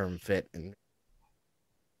long-term fit. And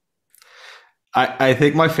I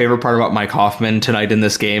think my favorite part about Mike Hoffman tonight in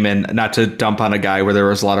this game, and not to dump on a guy where there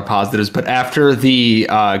was a lot of positives, but after the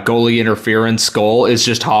goalie interference goal, is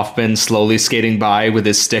just Hoffman slowly skating by with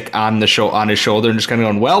his stick on his shoulder and just kind of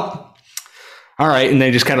going, well, all right, and then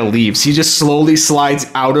he just kind of leaves. He just slowly slides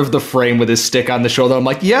out of the frame with his stick on the shoulder. I'm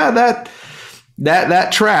like, yeah,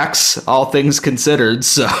 that tracks, all things considered.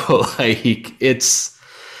 So like,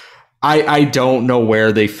 I don't know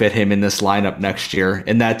where they fit him in this lineup next year.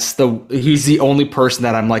 And he's the only person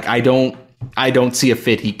that I'm like, I don't see a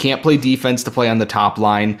fit. He can't play defense to play on the top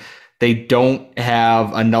line. They don't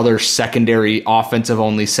have another secondary offensive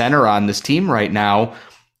only center on this team right now.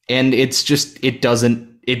 And it's just, it doesn't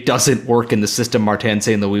work in the system Martin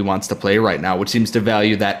St. Louis wants to play right now, which seems to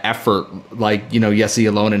value that effort like, Jesse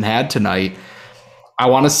Ylonen had tonight.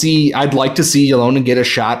 I'd like to see Ylonen get a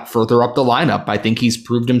shot further up the lineup. I think he's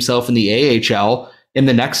proved himself in the AHL, and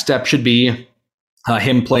the next step should be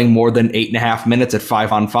him playing more than 8.5 minutes at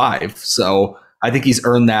 5-on-5. So I think he's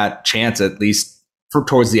earned that chance at least for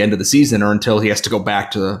towards the end of the season, or until he has to go back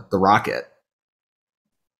to the Rocket.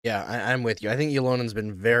 Yeah, I'm with you. I think Ylönen's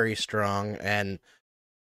been very strong, and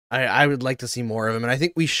I would like to see more of him. And I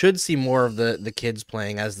think we should see more of the kids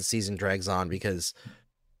playing as the season drags on, because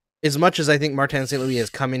as much as I think Martin St. Louis has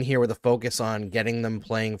come in here with a focus on getting them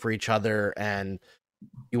playing for each other, and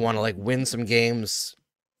you want to like win some games,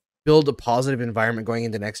 build a positive environment going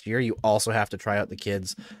into next year, you also have to try out the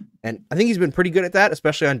kids. And I think he's been pretty good at that,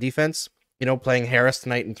 especially on defense. You know, playing Harris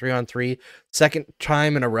tonight in 3-on-3, second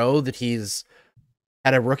time in a row that he's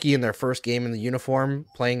had a rookie in their first game in the uniform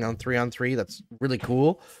playing on 3-on-3. That's really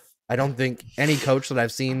cool. I don't think any coach that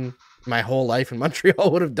I've seen my whole life in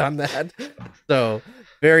Montreal would have done that. So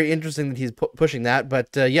very interesting that he's pushing that. But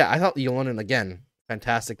yeah, I thought Ylönen, again,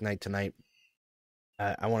 fantastic night tonight.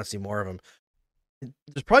 I want to see more of him.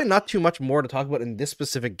 There's probably not too much more to talk about in this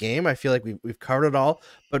specific game. I feel like we've covered it all.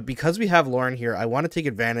 But because we have Lauren here, I want to take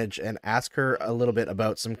advantage and ask her a little bit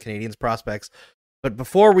about some Canadiens prospects. But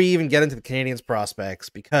before we even get into the Canadiens prospects,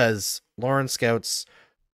 because Lauren scouts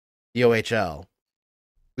the OHL,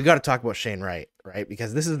 we got to talk about Shane Wright, right?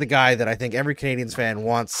 Because this is the guy that I think every Canadiens fan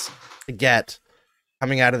wants to get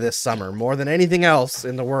coming out of this summer. More than anything else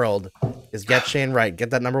in the world is get Shane Wright,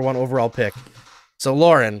 get that number 1 overall pick. So,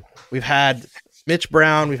 Lauren, we've had Mitch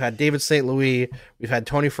Brown, we've had David St. Louis, we've had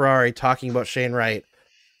Tony Ferrari talking about Shane Wright.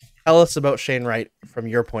 Tell us about Shane Wright from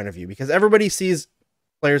your point of view, because everybody sees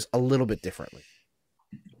players a little bit differently.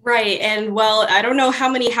 Right. And well, I don't know how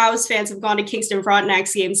many Habs fans have gone to Kingston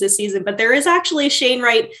Frontenac's games this season, but there is actually a Shane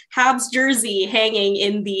Wright Habs jersey hanging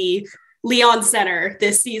in the Leon Center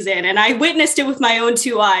this season. And I witnessed it with my own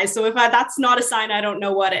 2 eyes. So if that's not a sign, I don't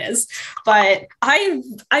know what is. But I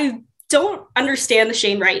don't understand the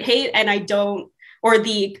Shane Wright hate, and I don't, or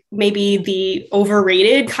maybe the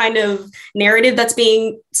overrated kind of narrative that's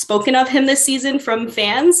being spoken of him this season from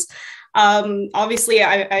fans. Obviously,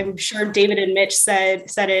 I'm sure David and Mitch said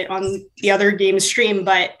it on the other game's stream,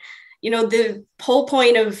 but the whole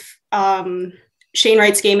point of Shane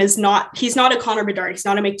Wright's game is he's not a Connor Bedard, he's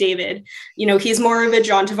not a McDavid. He's more of a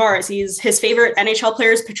John Tavares. His favorite NHL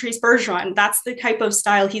player is Patrice Bergeron. That's the type of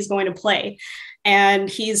style he's going to play. And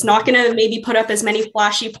he's not going to maybe put up as many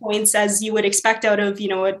flashy points as you would expect out of,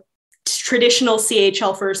 a traditional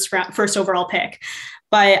CHL first overall pick.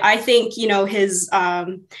 But I think,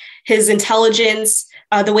 his intelligence,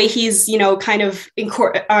 the way he's, kind of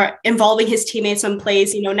involving his teammates on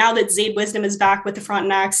plays, now that Zayd Wisdom is back with the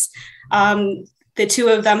Frontenacs, the two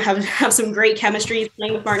of them have some great chemistry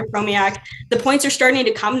playing with Martin Chromiak. The points are starting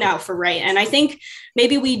to come now for Wright. And I think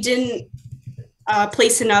maybe we didn't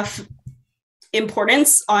place enough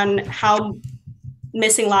importance on how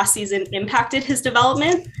missing last season impacted his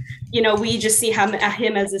development. We just see him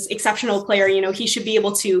as this exceptional player. He should be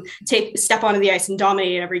able to step onto the ice and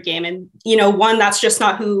dominate every game. And, that's just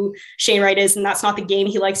not who Shane Wright is. And that's not the game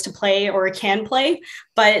he likes to play or can play.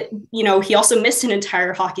 But, he also missed an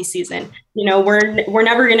entire hockey season. We're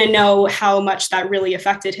never going to know how much that really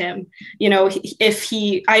affected him.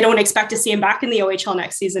 I don't expect to see him back in the OHL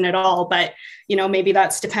next season at all. But, maybe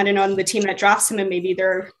that's dependent on the team that drafts him. And maybe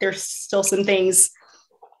there's still some things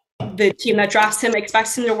the team that drafts him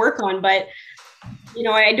expects him to work on. But,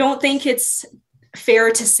 I don't think it's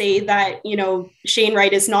fair to say that, Shane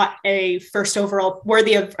Wright is not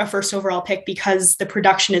worthy of a first overall pick because the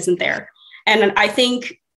production isn't there. And I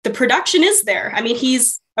think the production is there. I mean,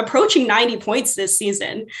 he's approaching 90 points this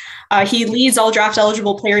season. He leads all draft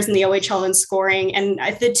eligible players in the OHL in scoring. And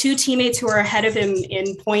the 2 teammates who are ahead of him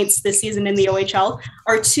in points this season in the OHL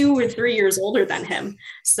are 2 or 3 years older than him.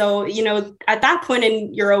 So, at that point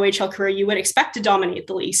in your OHL career, you would expect to dominate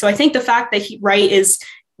the league. So I think the fact that Wright is,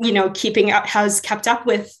 has kept up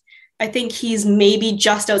with, I think he's maybe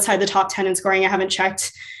just outside the top 10 in scoring. I haven't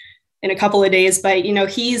checked in a couple of days, but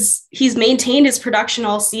he's maintained his production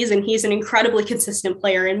all season. He's an incredibly consistent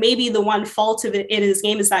player. And maybe the one fault of it in his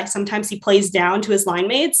game is that sometimes he plays down to his line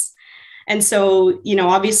mates. And so,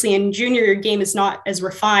 obviously in junior, your game is not as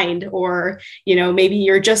refined, or, maybe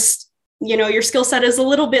you're just, your skill set is a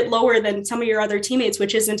little bit lower than some of your other teammates,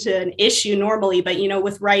 which isn't an issue normally. But,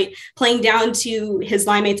 with Wright playing down to his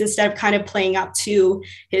line mates instead of kind of playing up to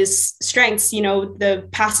his strengths, the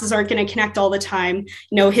passes aren't going to connect all the time.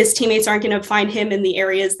 His teammates aren't going to find him in the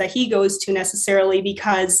areas that he goes to necessarily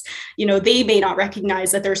because, they may not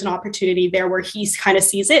recognize that there's an opportunity there where he kind of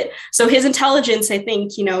sees it. So his intelligence, I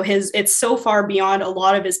think, it's so far beyond a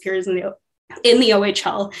lot of his peers in the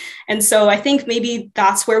OHL. And so I think maybe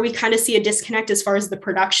that's where we kind of see a disconnect as far as the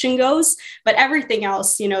production goes, but everything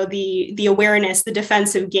else, the awareness, the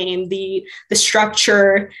defensive game, the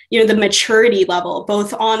structure, the maturity level,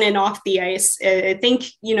 both on and off the ice. I think,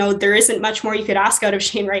 there isn't much more you could ask out of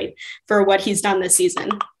Shane Wright for what he's done this season.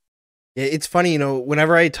 It's funny,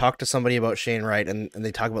 whenever I talk to somebody about Shane Wright and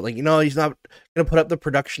they talk about, like, he's not going to put up the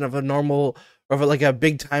production of a normal, of like a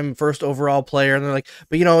big time first overall player. And they're like,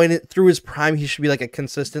 but through his prime, he should be like a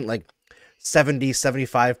consistent, like 70,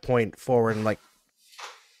 75 point forward. And like,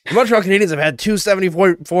 the Montreal Canadiens have had 270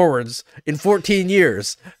 point forwards in 14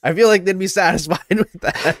 years. I feel like they'd be satisfied with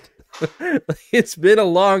that. It's been a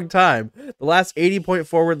long time. The last 80 point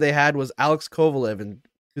forward they had was Alex Kovalev in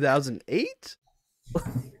 2008.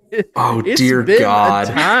 It's dear been God.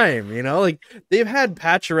 a time, like they've had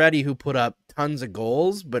Pacioretty who put up tons of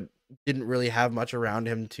goals, but didn't really have much around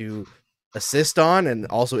him to assist on, and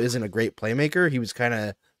also isn't a great playmaker. He was kind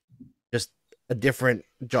of just a different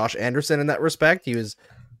Josh Anderson in that respect. He was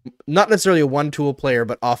not necessarily a one-tool player,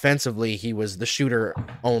 but offensively he was the shooter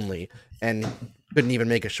only, and couldn't even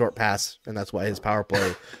make a short pass, and that's why his power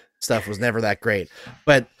play stuff was never that great.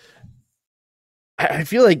 But I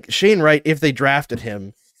feel like Shane Wright, if they drafted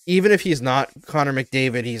him, even if he's not Connor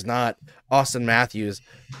McDavid, he's not Austin Matthews,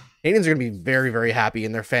 Canadiens are going to be very, very happy,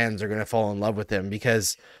 and their fans are going to fall in love with him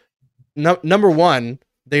because, number one,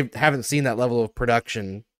 they haven't seen that level of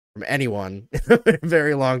production from anyone in a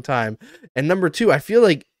very long time. And number two, I feel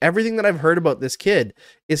like everything that I've heard about this kid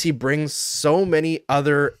is he brings so many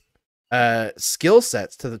other skill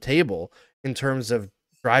sets to the table in terms of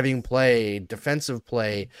driving play, defensive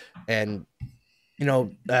play, and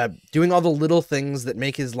doing all the little things that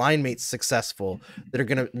make his line mates successful, that are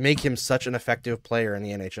going to make him such an effective player in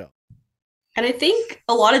the NHL. And I think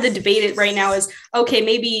a lot of the debate right now is, okay,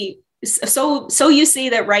 maybe so you say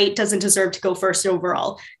that Wright doesn't deserve to go first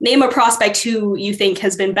overall. Name a prospect who you think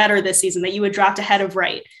has been better this season that you would draft ahead of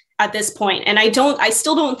Wright at this point. And I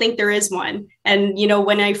still don't think there is one. And,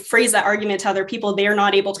 when I phrase that argument to other people, they are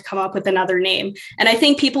not able to come up with another name. And I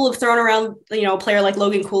think people have thrown around, a player like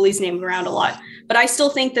Logan Cooley's name around a lot, but I still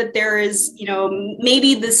think that there is,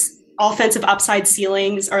 maybe this offensive upside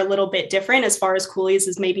ceilings are a little bit different as far as Cooley's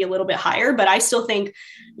is maybe a little bit higher, but I still think,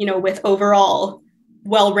 with overall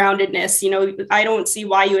well-roundedness, I don't see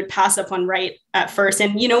why you would pass up on Wright at first.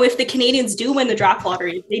 And, if the Canadiens do win the draft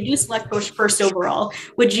lottery, they do select Bush first overall,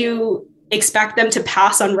 would you expect them to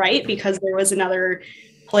pass on Wright because there was another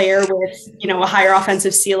player with, a higher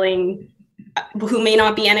offensive ceiling who may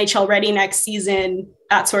not be NHL ready next season,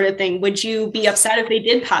 that sort of thing? Would you be upset if they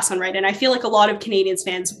did pass on Wright? And I feel like a lot of Canadiens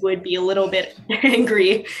fans would be a little bit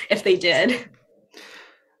angry if they did.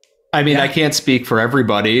 I mean, I can't speak for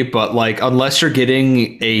everybody, but like, unless you're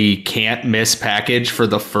getting a can't miss package for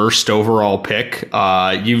the first overall pick,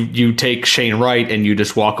 you take Shane Wright and you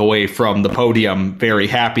just walk away from the podium very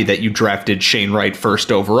happy that you drafted Shane Wright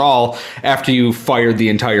first overall after you fired the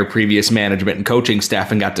entire previous management and coaching staff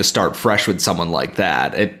and got to start fresh with someone like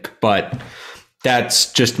that. But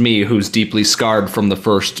that's just me, who's deeply scarred from the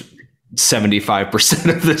first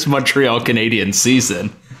 75% of this Montreal Canadiens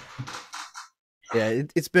season. Yeah,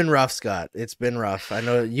 it's been rough, Scott. It's been rough. I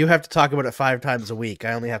know you have to talk about it 5 times a week.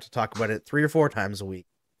 I only have to talk about it 3 or 4 times a week.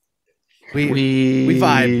 We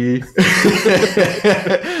vibe.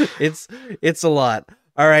 It's a lot.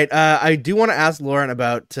 All right. I do want to ask Lauren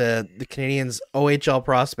about the Canadiens OHL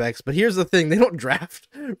prospects, but here's the thing: they don't draft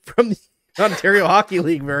from the Ontario Hockey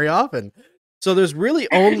League very often. So there's really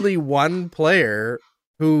only one player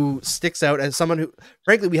who sticks out as someone who,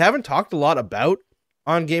 frankly, we haven't talked a lot about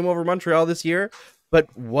on Game Over Montreal this year, but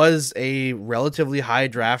was a relatively high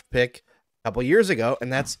draft pick a couple years ago,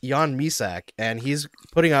 and that's Jan Mysak. And he's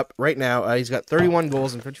putting up right now, he's got 31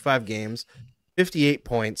 goals in 55 games, 58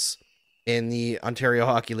 points in the Ontario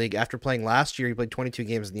Hockey League. After playing last year, he played 22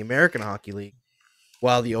 games in the American Hockey League,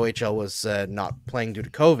 while the OHL was not playing due to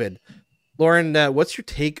COVID. Lauren, what's your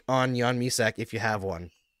take on Jan Mysak, if you have one?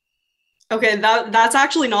 Okay, that's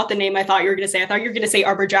actually not the name I thought you were going to say. I thought you were going to say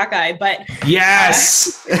Arbor Jackeye, but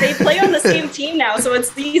yes, they play on the same team now, so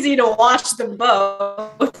it's easy to watch them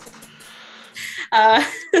both.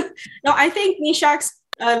 No, I think Myshak's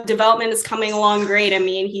development is coming along great. I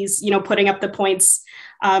mean, he's putting up the points.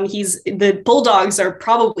 The Bulldogs are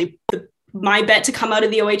probably my bet to come out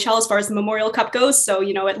of the OHL as far as the Memorial Cup goes. So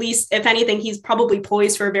at least if anything, he's probably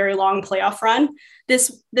poised for a very long playoff run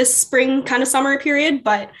this spring kind of summer period,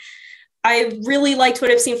 but. I really liked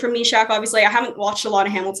what I've seen from Mysak. Obviously, I haven't watched a lot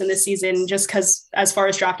of Hamilton this season just because as far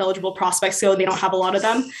as draft eligible prospects go, they don't have a lot of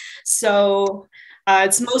them. So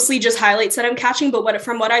it's mostly just highlights that I'm catching. But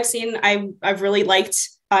from what I've seen, I've really liked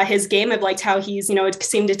his game. I've liked how he's,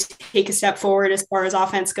 seemed to take a step forward as far as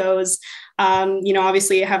offense goes.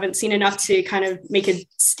 Obviously I haven't seen enough to kind of make a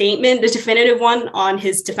statement, a definitive one on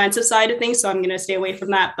his defensive side of things. So I'm going to stay away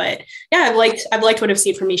from that. But yeah, I've liked what I've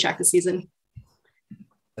seen from Mysak this season.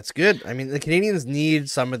 That's good. I mean, the Canadiens need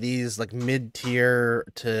some of these like mid-tier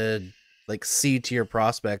to like C-tier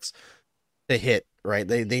prospects to hit, right?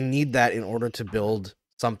 They need that in order to build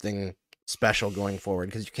something special going forward,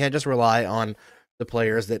 because you can't just rely on the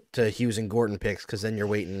players that Hughes and Gordon picks, because then you're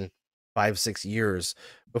waiting 5-6 years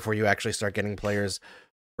before you actually start getting players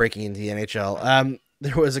breaking into the NHL.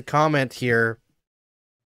 There was a comment here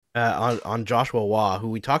on Joshua Waugh, who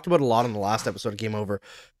we talked about a lot on the last episode of Game Over,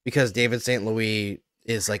 because David St. Louis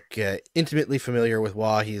is like intimately familiar with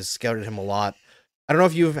Waugh. He's scouted him a lot. I don't know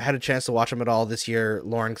if you've had a chance to watch him at all this year,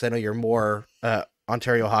 Lauren, because I know you're more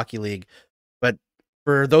Ontario Hockey League. But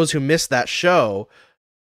for those who missed that show,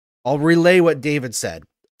 I'll relay what David said.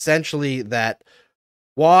 Essentially, that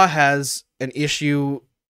Waugh has an issue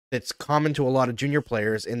that's common to a lot of junior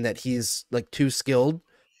players in that he's like too skilled,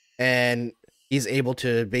 and he's able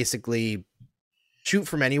to basically shoot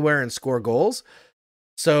from anywhere and score goals.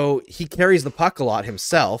 So he carries the puck a lot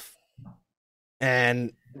himself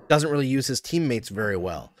and doesn't really use his teammates very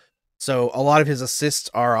well. So a lot of his assists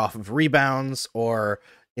are off of rebounds or,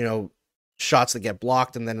 shots that get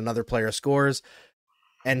blocked and then another player scores.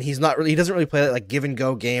 And he doesn't really play that like give and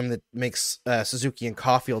go game that makes Suzuki and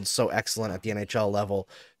Caulfield so excellent at the NHL level.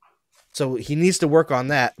 So he needs to work on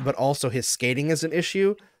that, but also his skating is an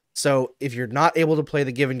issue. So if you're not able to play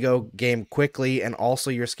the give and go game quickly and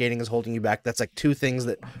also your skating is holding you back, that's like two things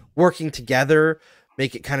that working together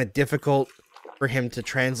make it kind of difficult for him to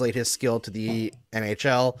translate his skill to the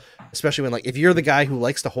NHL, especially when, like, if you're the guy who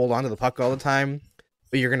likes to hold on to the puck all the time,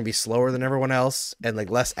 but you're going to be slower than everyone else and like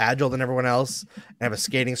less agile than everyone else and have a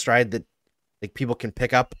skating stride that like people can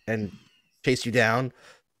pick up and chase you down,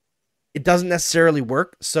 it doesn't necessarily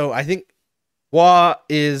work. So I think Waugh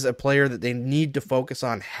is a player that they need to focus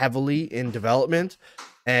on heavily in development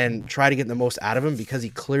and try to get the most out of him, because he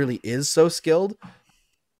clearly is so skilled.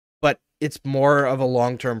 But it's more of a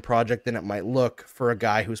long-term project than it might look for a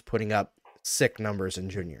guy who's putting up sick numbers in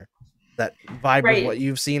junior. That vibe with what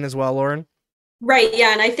you've seen as well, Lauren? Right.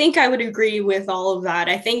 Yeah. And I think I would agree with all of that.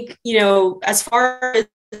 I think, as far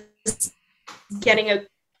as getting a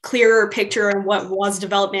clearer picture on what Waugh's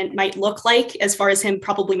development might look like, as far as him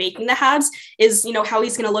probably making the Habs, is, how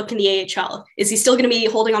he's going to look in the AHL. Is he still going to be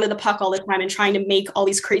holding onto the puck all the time and trying to make all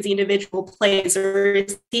these crazy individual plays? Or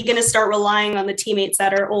is he going to start relying on the teammates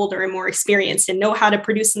that are older and more experienced and know how to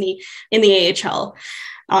produce in the AHL?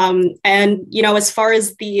 And, as far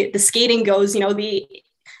as the skating goes, the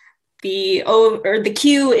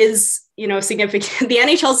Q is, significant. The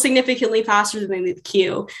NHL is significantly faster than the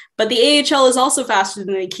Q, but the AHL is also faster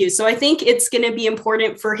than the Q. So I think it's going to be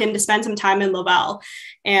important for him to spend some time in Laval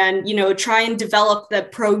and, try and develop the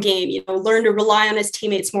pro game, learn to rely on his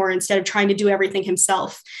teammates more instead of trying to do everything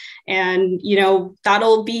himself. And,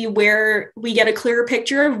 that'll be where we get a clearer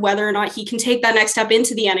picture of whether or not he can take that next step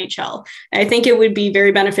into the NHL. I think it would be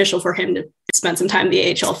very beneficial for him to spend some time in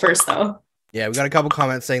the AHL first, though. Yeah, we got a couple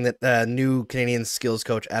comments saying that new Canadian skills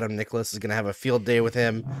coach Adam Nicholas is going to have a field day with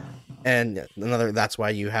him, and that's why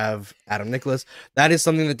you have Adam Nicholas. That is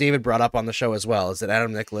something that David brought up on the show as well, is that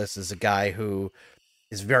Adam Nicholas is a guy who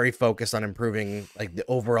is very focused on improving like the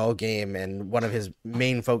overall game, and one of his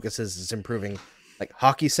main focuses is improving like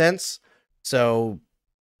hockey sense. So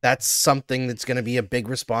that's something that's going to be a big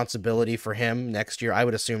responsibility for him next year. I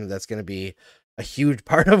would assume that's going to be a huge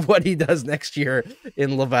part of what he does next year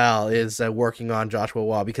in Laval is working on Joshua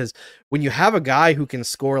Waugh, because when you have a guy who can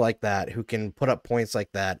score like that, who can put up points like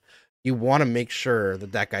that, you want to make sure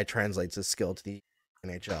that guy translates his skill to the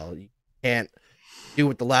NHL. You can't do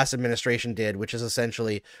what the last administration did, which is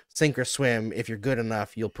essentially sink or swim. If you're good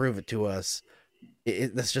enough, you'll prove it to us.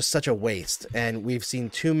 That's just such a waste. And we've seen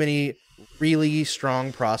too many really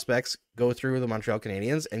strong prospects go through the Montreal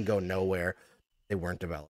Canadiens and go nowhere. They weren't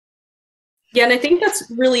developed. Yeah, and I think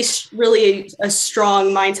that's really, really a strong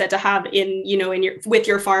mindset to have with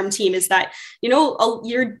your farm team, is that,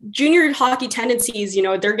 your junior hockey tendencies,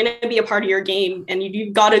 they're going to be a part of your game, and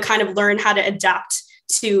you've got to kind of learn how to adapt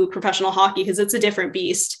to professional hockey, because it's a different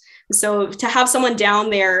beast. So to have someone down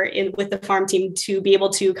there with the farm team to be able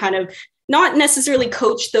to kind of not necessarily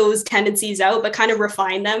coach those tendencies out, but kind of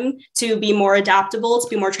refine them to be more adaptable, to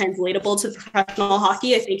be more translatable to professional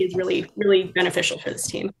hockey, I think is really, really beneficial for this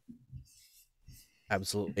team.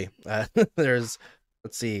 Absolutely. Let's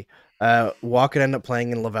see. Waugh could end up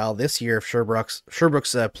playing in Laval this year if Sherbrooke's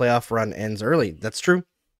playoff run ends early. That's true.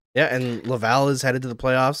 Yeah, and Laval is headed to the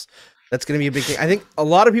playoffs. That's going to be a big thing. I think a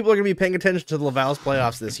lot of people are going to be paying attention to the Laval's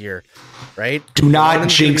playoffs this year, right? Do not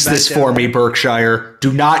jinx this for me, Berkshire.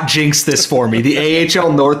 Do not jinx this for me. The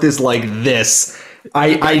AHL North is like this.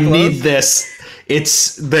 I need this.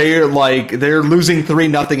 They're losing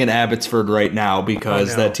 3-0 in Abbotsford right now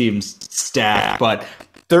because that team's stacked. But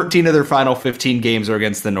 13 of their final 15 games are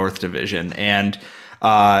against the North Division. And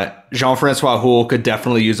Jean-Francois Houle could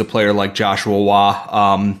definitely use a player like Joshua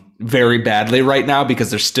Waugh very badly right now because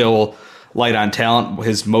they're still light on talent.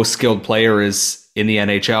 His most skilled player is in the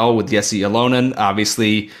NHL with Jesse Ylonen.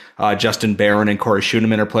 Obviously, Justin Barron and Corey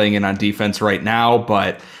Schoenemann are playing in on defense right now.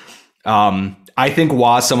 But I think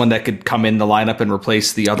Waugh is someone that could come in the lineup and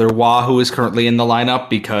replace the other Waugh who is currently in the lineup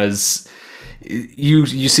because you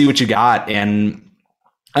see what you got. And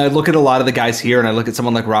I look at a lot of the guys here, and I look at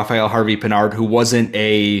someone like Raphael Harvey-Pinard, who wasn't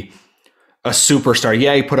a superstar.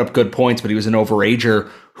 Yeah, he put up good points, but he was an overager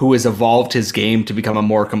who has evolved his game to become a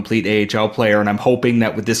more complete AHL player. And I'm hoping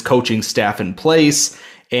that with this coaching staff in place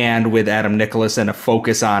and with Adam Nicholas and a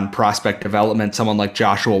focus on prospect development, someone like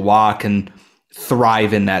Joshua Waugh can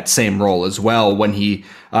thrive in that same role as well when he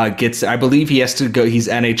gets, I believe he has to go, he's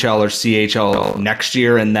NHL or CHL next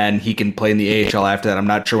year, and then he can play in the AHL after that. I'm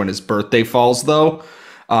not sure when his birthday falls, though.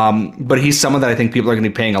 But he's someone that I think people are going to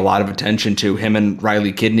be paying a lot of attention to, him and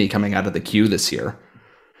Riley Kidney coming out of the queue this year.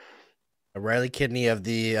 Riley Kidney of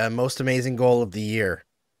the most amazing goal of the year.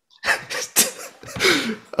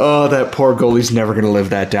 Oh, that poor goalie's never going to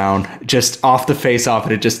live that down. Just off the face-off,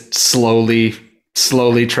 and it just slowly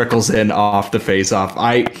trickles in off the face-off.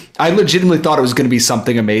 I legitimately thought it was going to be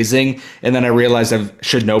something amazing, and then I realized I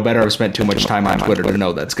should know better. I've spent too much time on Twitter to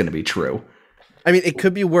know that's going to be true. I mean, it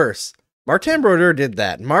could be worse. Martin Brodeur did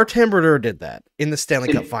that. Martin Brodeur did that in the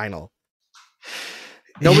Stanley Cup final.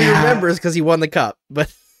 Nobody remembers because he won the cup,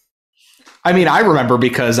 but I mean, I remember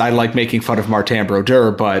because I like making fun of Martin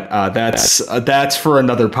Brodeur, but that's for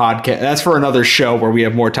another podcast. That's for another show where we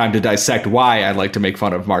have more time to dissect why I like to make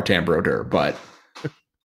fun of Martin Brodeur. But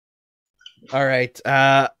all right,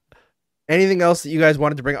 anything else that you guys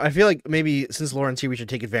wanted to bring up? I feel like maybe since Lauren's here, we should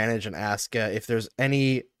take advantage and ask if there's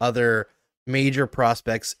any other major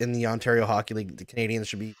prospects in the Ontario Hockey League the Canadiens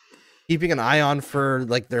should be keeping an eye on for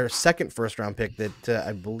like their second first round pick that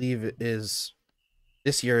I believe is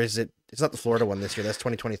this year. It's not the Florida one this year. That's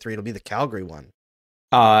 2023. It'll be the Calgary one.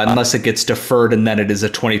 Unless it gets deferred and then it is a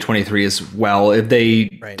 2023 as well. If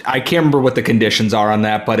they, right. I can't remember what the conditions are on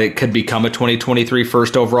that, but it could become a 2023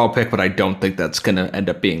 first overall pick, but I don't think that's going to end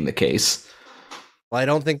up being the case. Well, I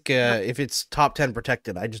don't think if it's top 10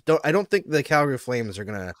 protected, I don't think the Calgary Flames are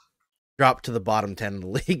going to drop to the bottom 10 of the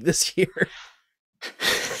league this year.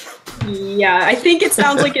 Yeah, I think it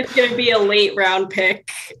sounds like it's going to be a late round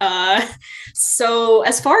pick. So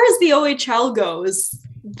as far as the OHL goes,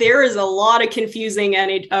 there is a lot of confusing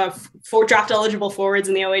for draft eligible forwards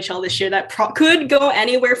in the OHL this year that could go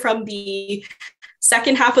anywhere from the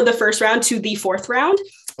second half of the first round to the fourth round.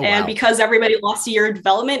 Oh, and wow. Because everybody lost a year of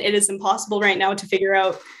development, it is impossible right now to figure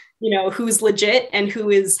out who's legit and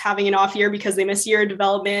who is having an off year because they missed a year of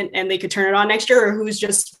development and they could turn it on next year, or who's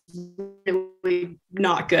just really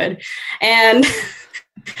not good. And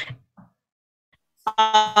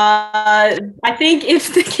I think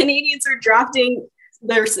if the Canadiens are drafting,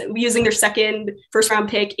 they're using their second first round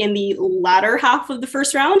pick in the latter half of the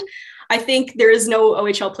first round, I think there is no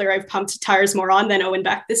OHL player I've pumped tires more on than Owen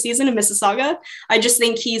Beck this season in Mississauga. I just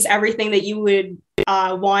think he's everything that you would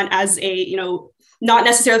want as a, not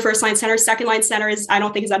necessarily first line center. Second line center I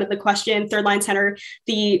don't think is out of the question. Third line center,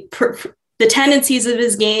 the tendencies of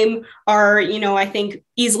his game are, I think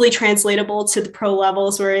easily translatable to the pro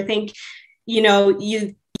levels where I think,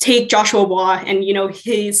 you take Joshua Waugh and,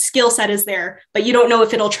 his skill set is there, but you don't know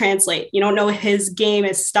if it'll translate. You don't know if his game,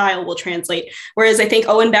 his style will translate. Whereas I think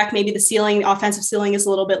Owen Beck, maybe the offensive ceiling is a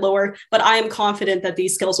little bit lower, but I am confident that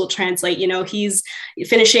these skills will translate. He's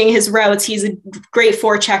finishing his routes. He's a great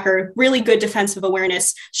forechecker, really good defensive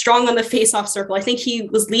awareness, strong on the faceoff circle. I think he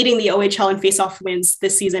was leading the OHL in faceoff wins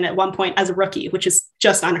this season at one point as a rookie, which is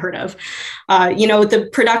just unheard of. The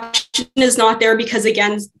production is not there because,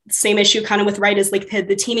 again, same issue kind of with Wright is like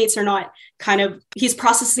the teammates are not he's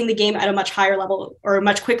processing the game at a much higher level or a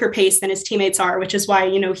much quicker pace than his teammates are, which is why,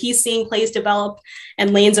 he's seeing plays develop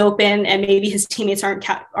and lanes open and maybe his teammates aren't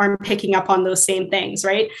picking up on those same things.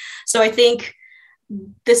 Right. So I think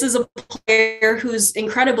this is a player who's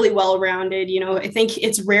incredibly well-rounded. I think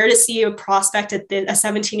it's rare to see a prospect a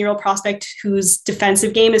 17-year-old prospect whose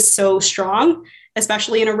defensive game is so strong,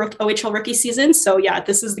 especially in a OHL rookie season. So yeah,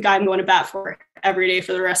 this is the guy I'm going to bat for every day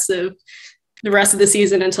for the rest of the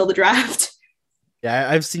season until the draft. Yeah,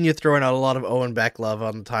 I've seen you throwing out a lot of Owen Beck love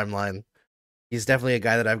on the timeline. He's definitely a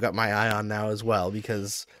guy that I've got my eye on now as well,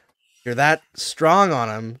 because you're that strong on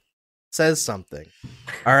him, says something.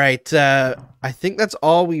 All right, I think that's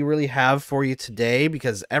all we really have for you today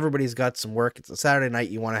because everybody's got some work. It's a Saturday night.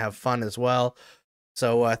 You want to have fun as well.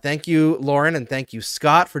 So thank you, Lauren, and thank you,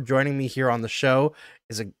 Scott, for joining me here on the show.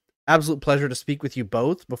 It's an absolute pleasure to speak with you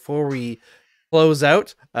both. Before we close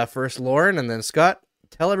out, first Lauren and then Scott,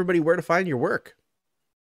 tell everybody where to find your work.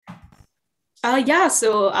 I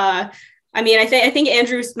think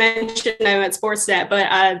Andrew's mentioned I'm at Sportsnet, but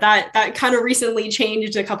that kind of recently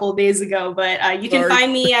changed a couple of days ago. But you can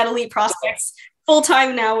find me at Elite Prospects full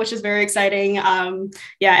time now, which is very exciting.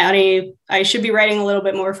 I should be writing a little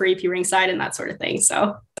bit more for EP Ringside and that sort of thing.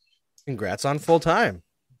 So, congrats on full time.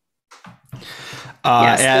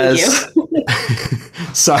 Yes, thank you.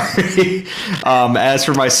 Sorry. As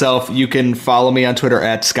for myself, you can follow me on Twitter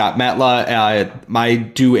at Scott Matla. I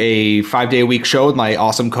do a 5-day-a-week show with my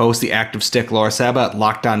awesome co-host, the active stick Laura Saba at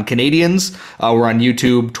Locked On Canadiens. We're on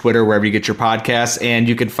YouTube, Twitter, wherever you get your podcasts, and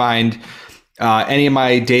you can find any of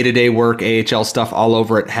my day-to-day work, AHL stuff, all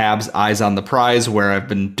over at Habs Eyes on the Prize, where I've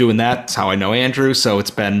been doing that. That's how I know Andrew. So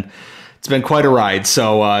it's been quite a ride.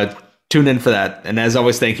 So tune in for that. And as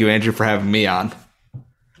always, thank you, Andrew, for having me on.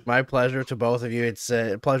 My pleasure to both of you. It's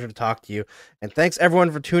a pleasure to talk to you. And thanks everyone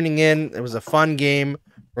for tuning in. It was a fun game.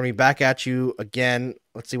 We're going to be back at you again.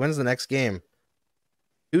 Let's see, when's the next game?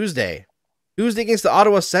 Tuesday against the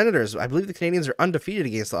Ottawa Senators. I believe the Canadiens are undefeated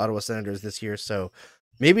against the Ottawa Senators this year. So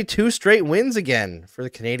maybe 2 straight wins again for the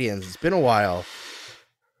Canadiens. It's been a while.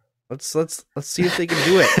 Let's see if they can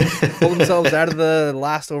do it. Pull themselves out of the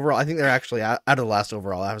last overall. I think they're actually out of the last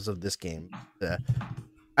overall as of this game.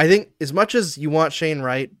 I think as much as you want Shane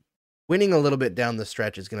Wright, winning a little bit down the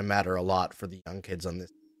stretch is going to matter a lot for the young kids on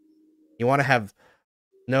this. You want to have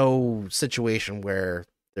no situation where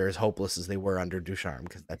they're as hopeless as they were under Ducharme,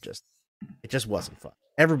 because it just wasn't fun.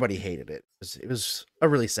 Everybody hated it. It was a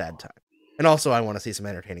really sad time. And also, I want to see some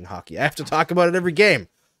entertaining hockey. I have to talk about it every game.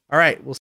 All right, we'll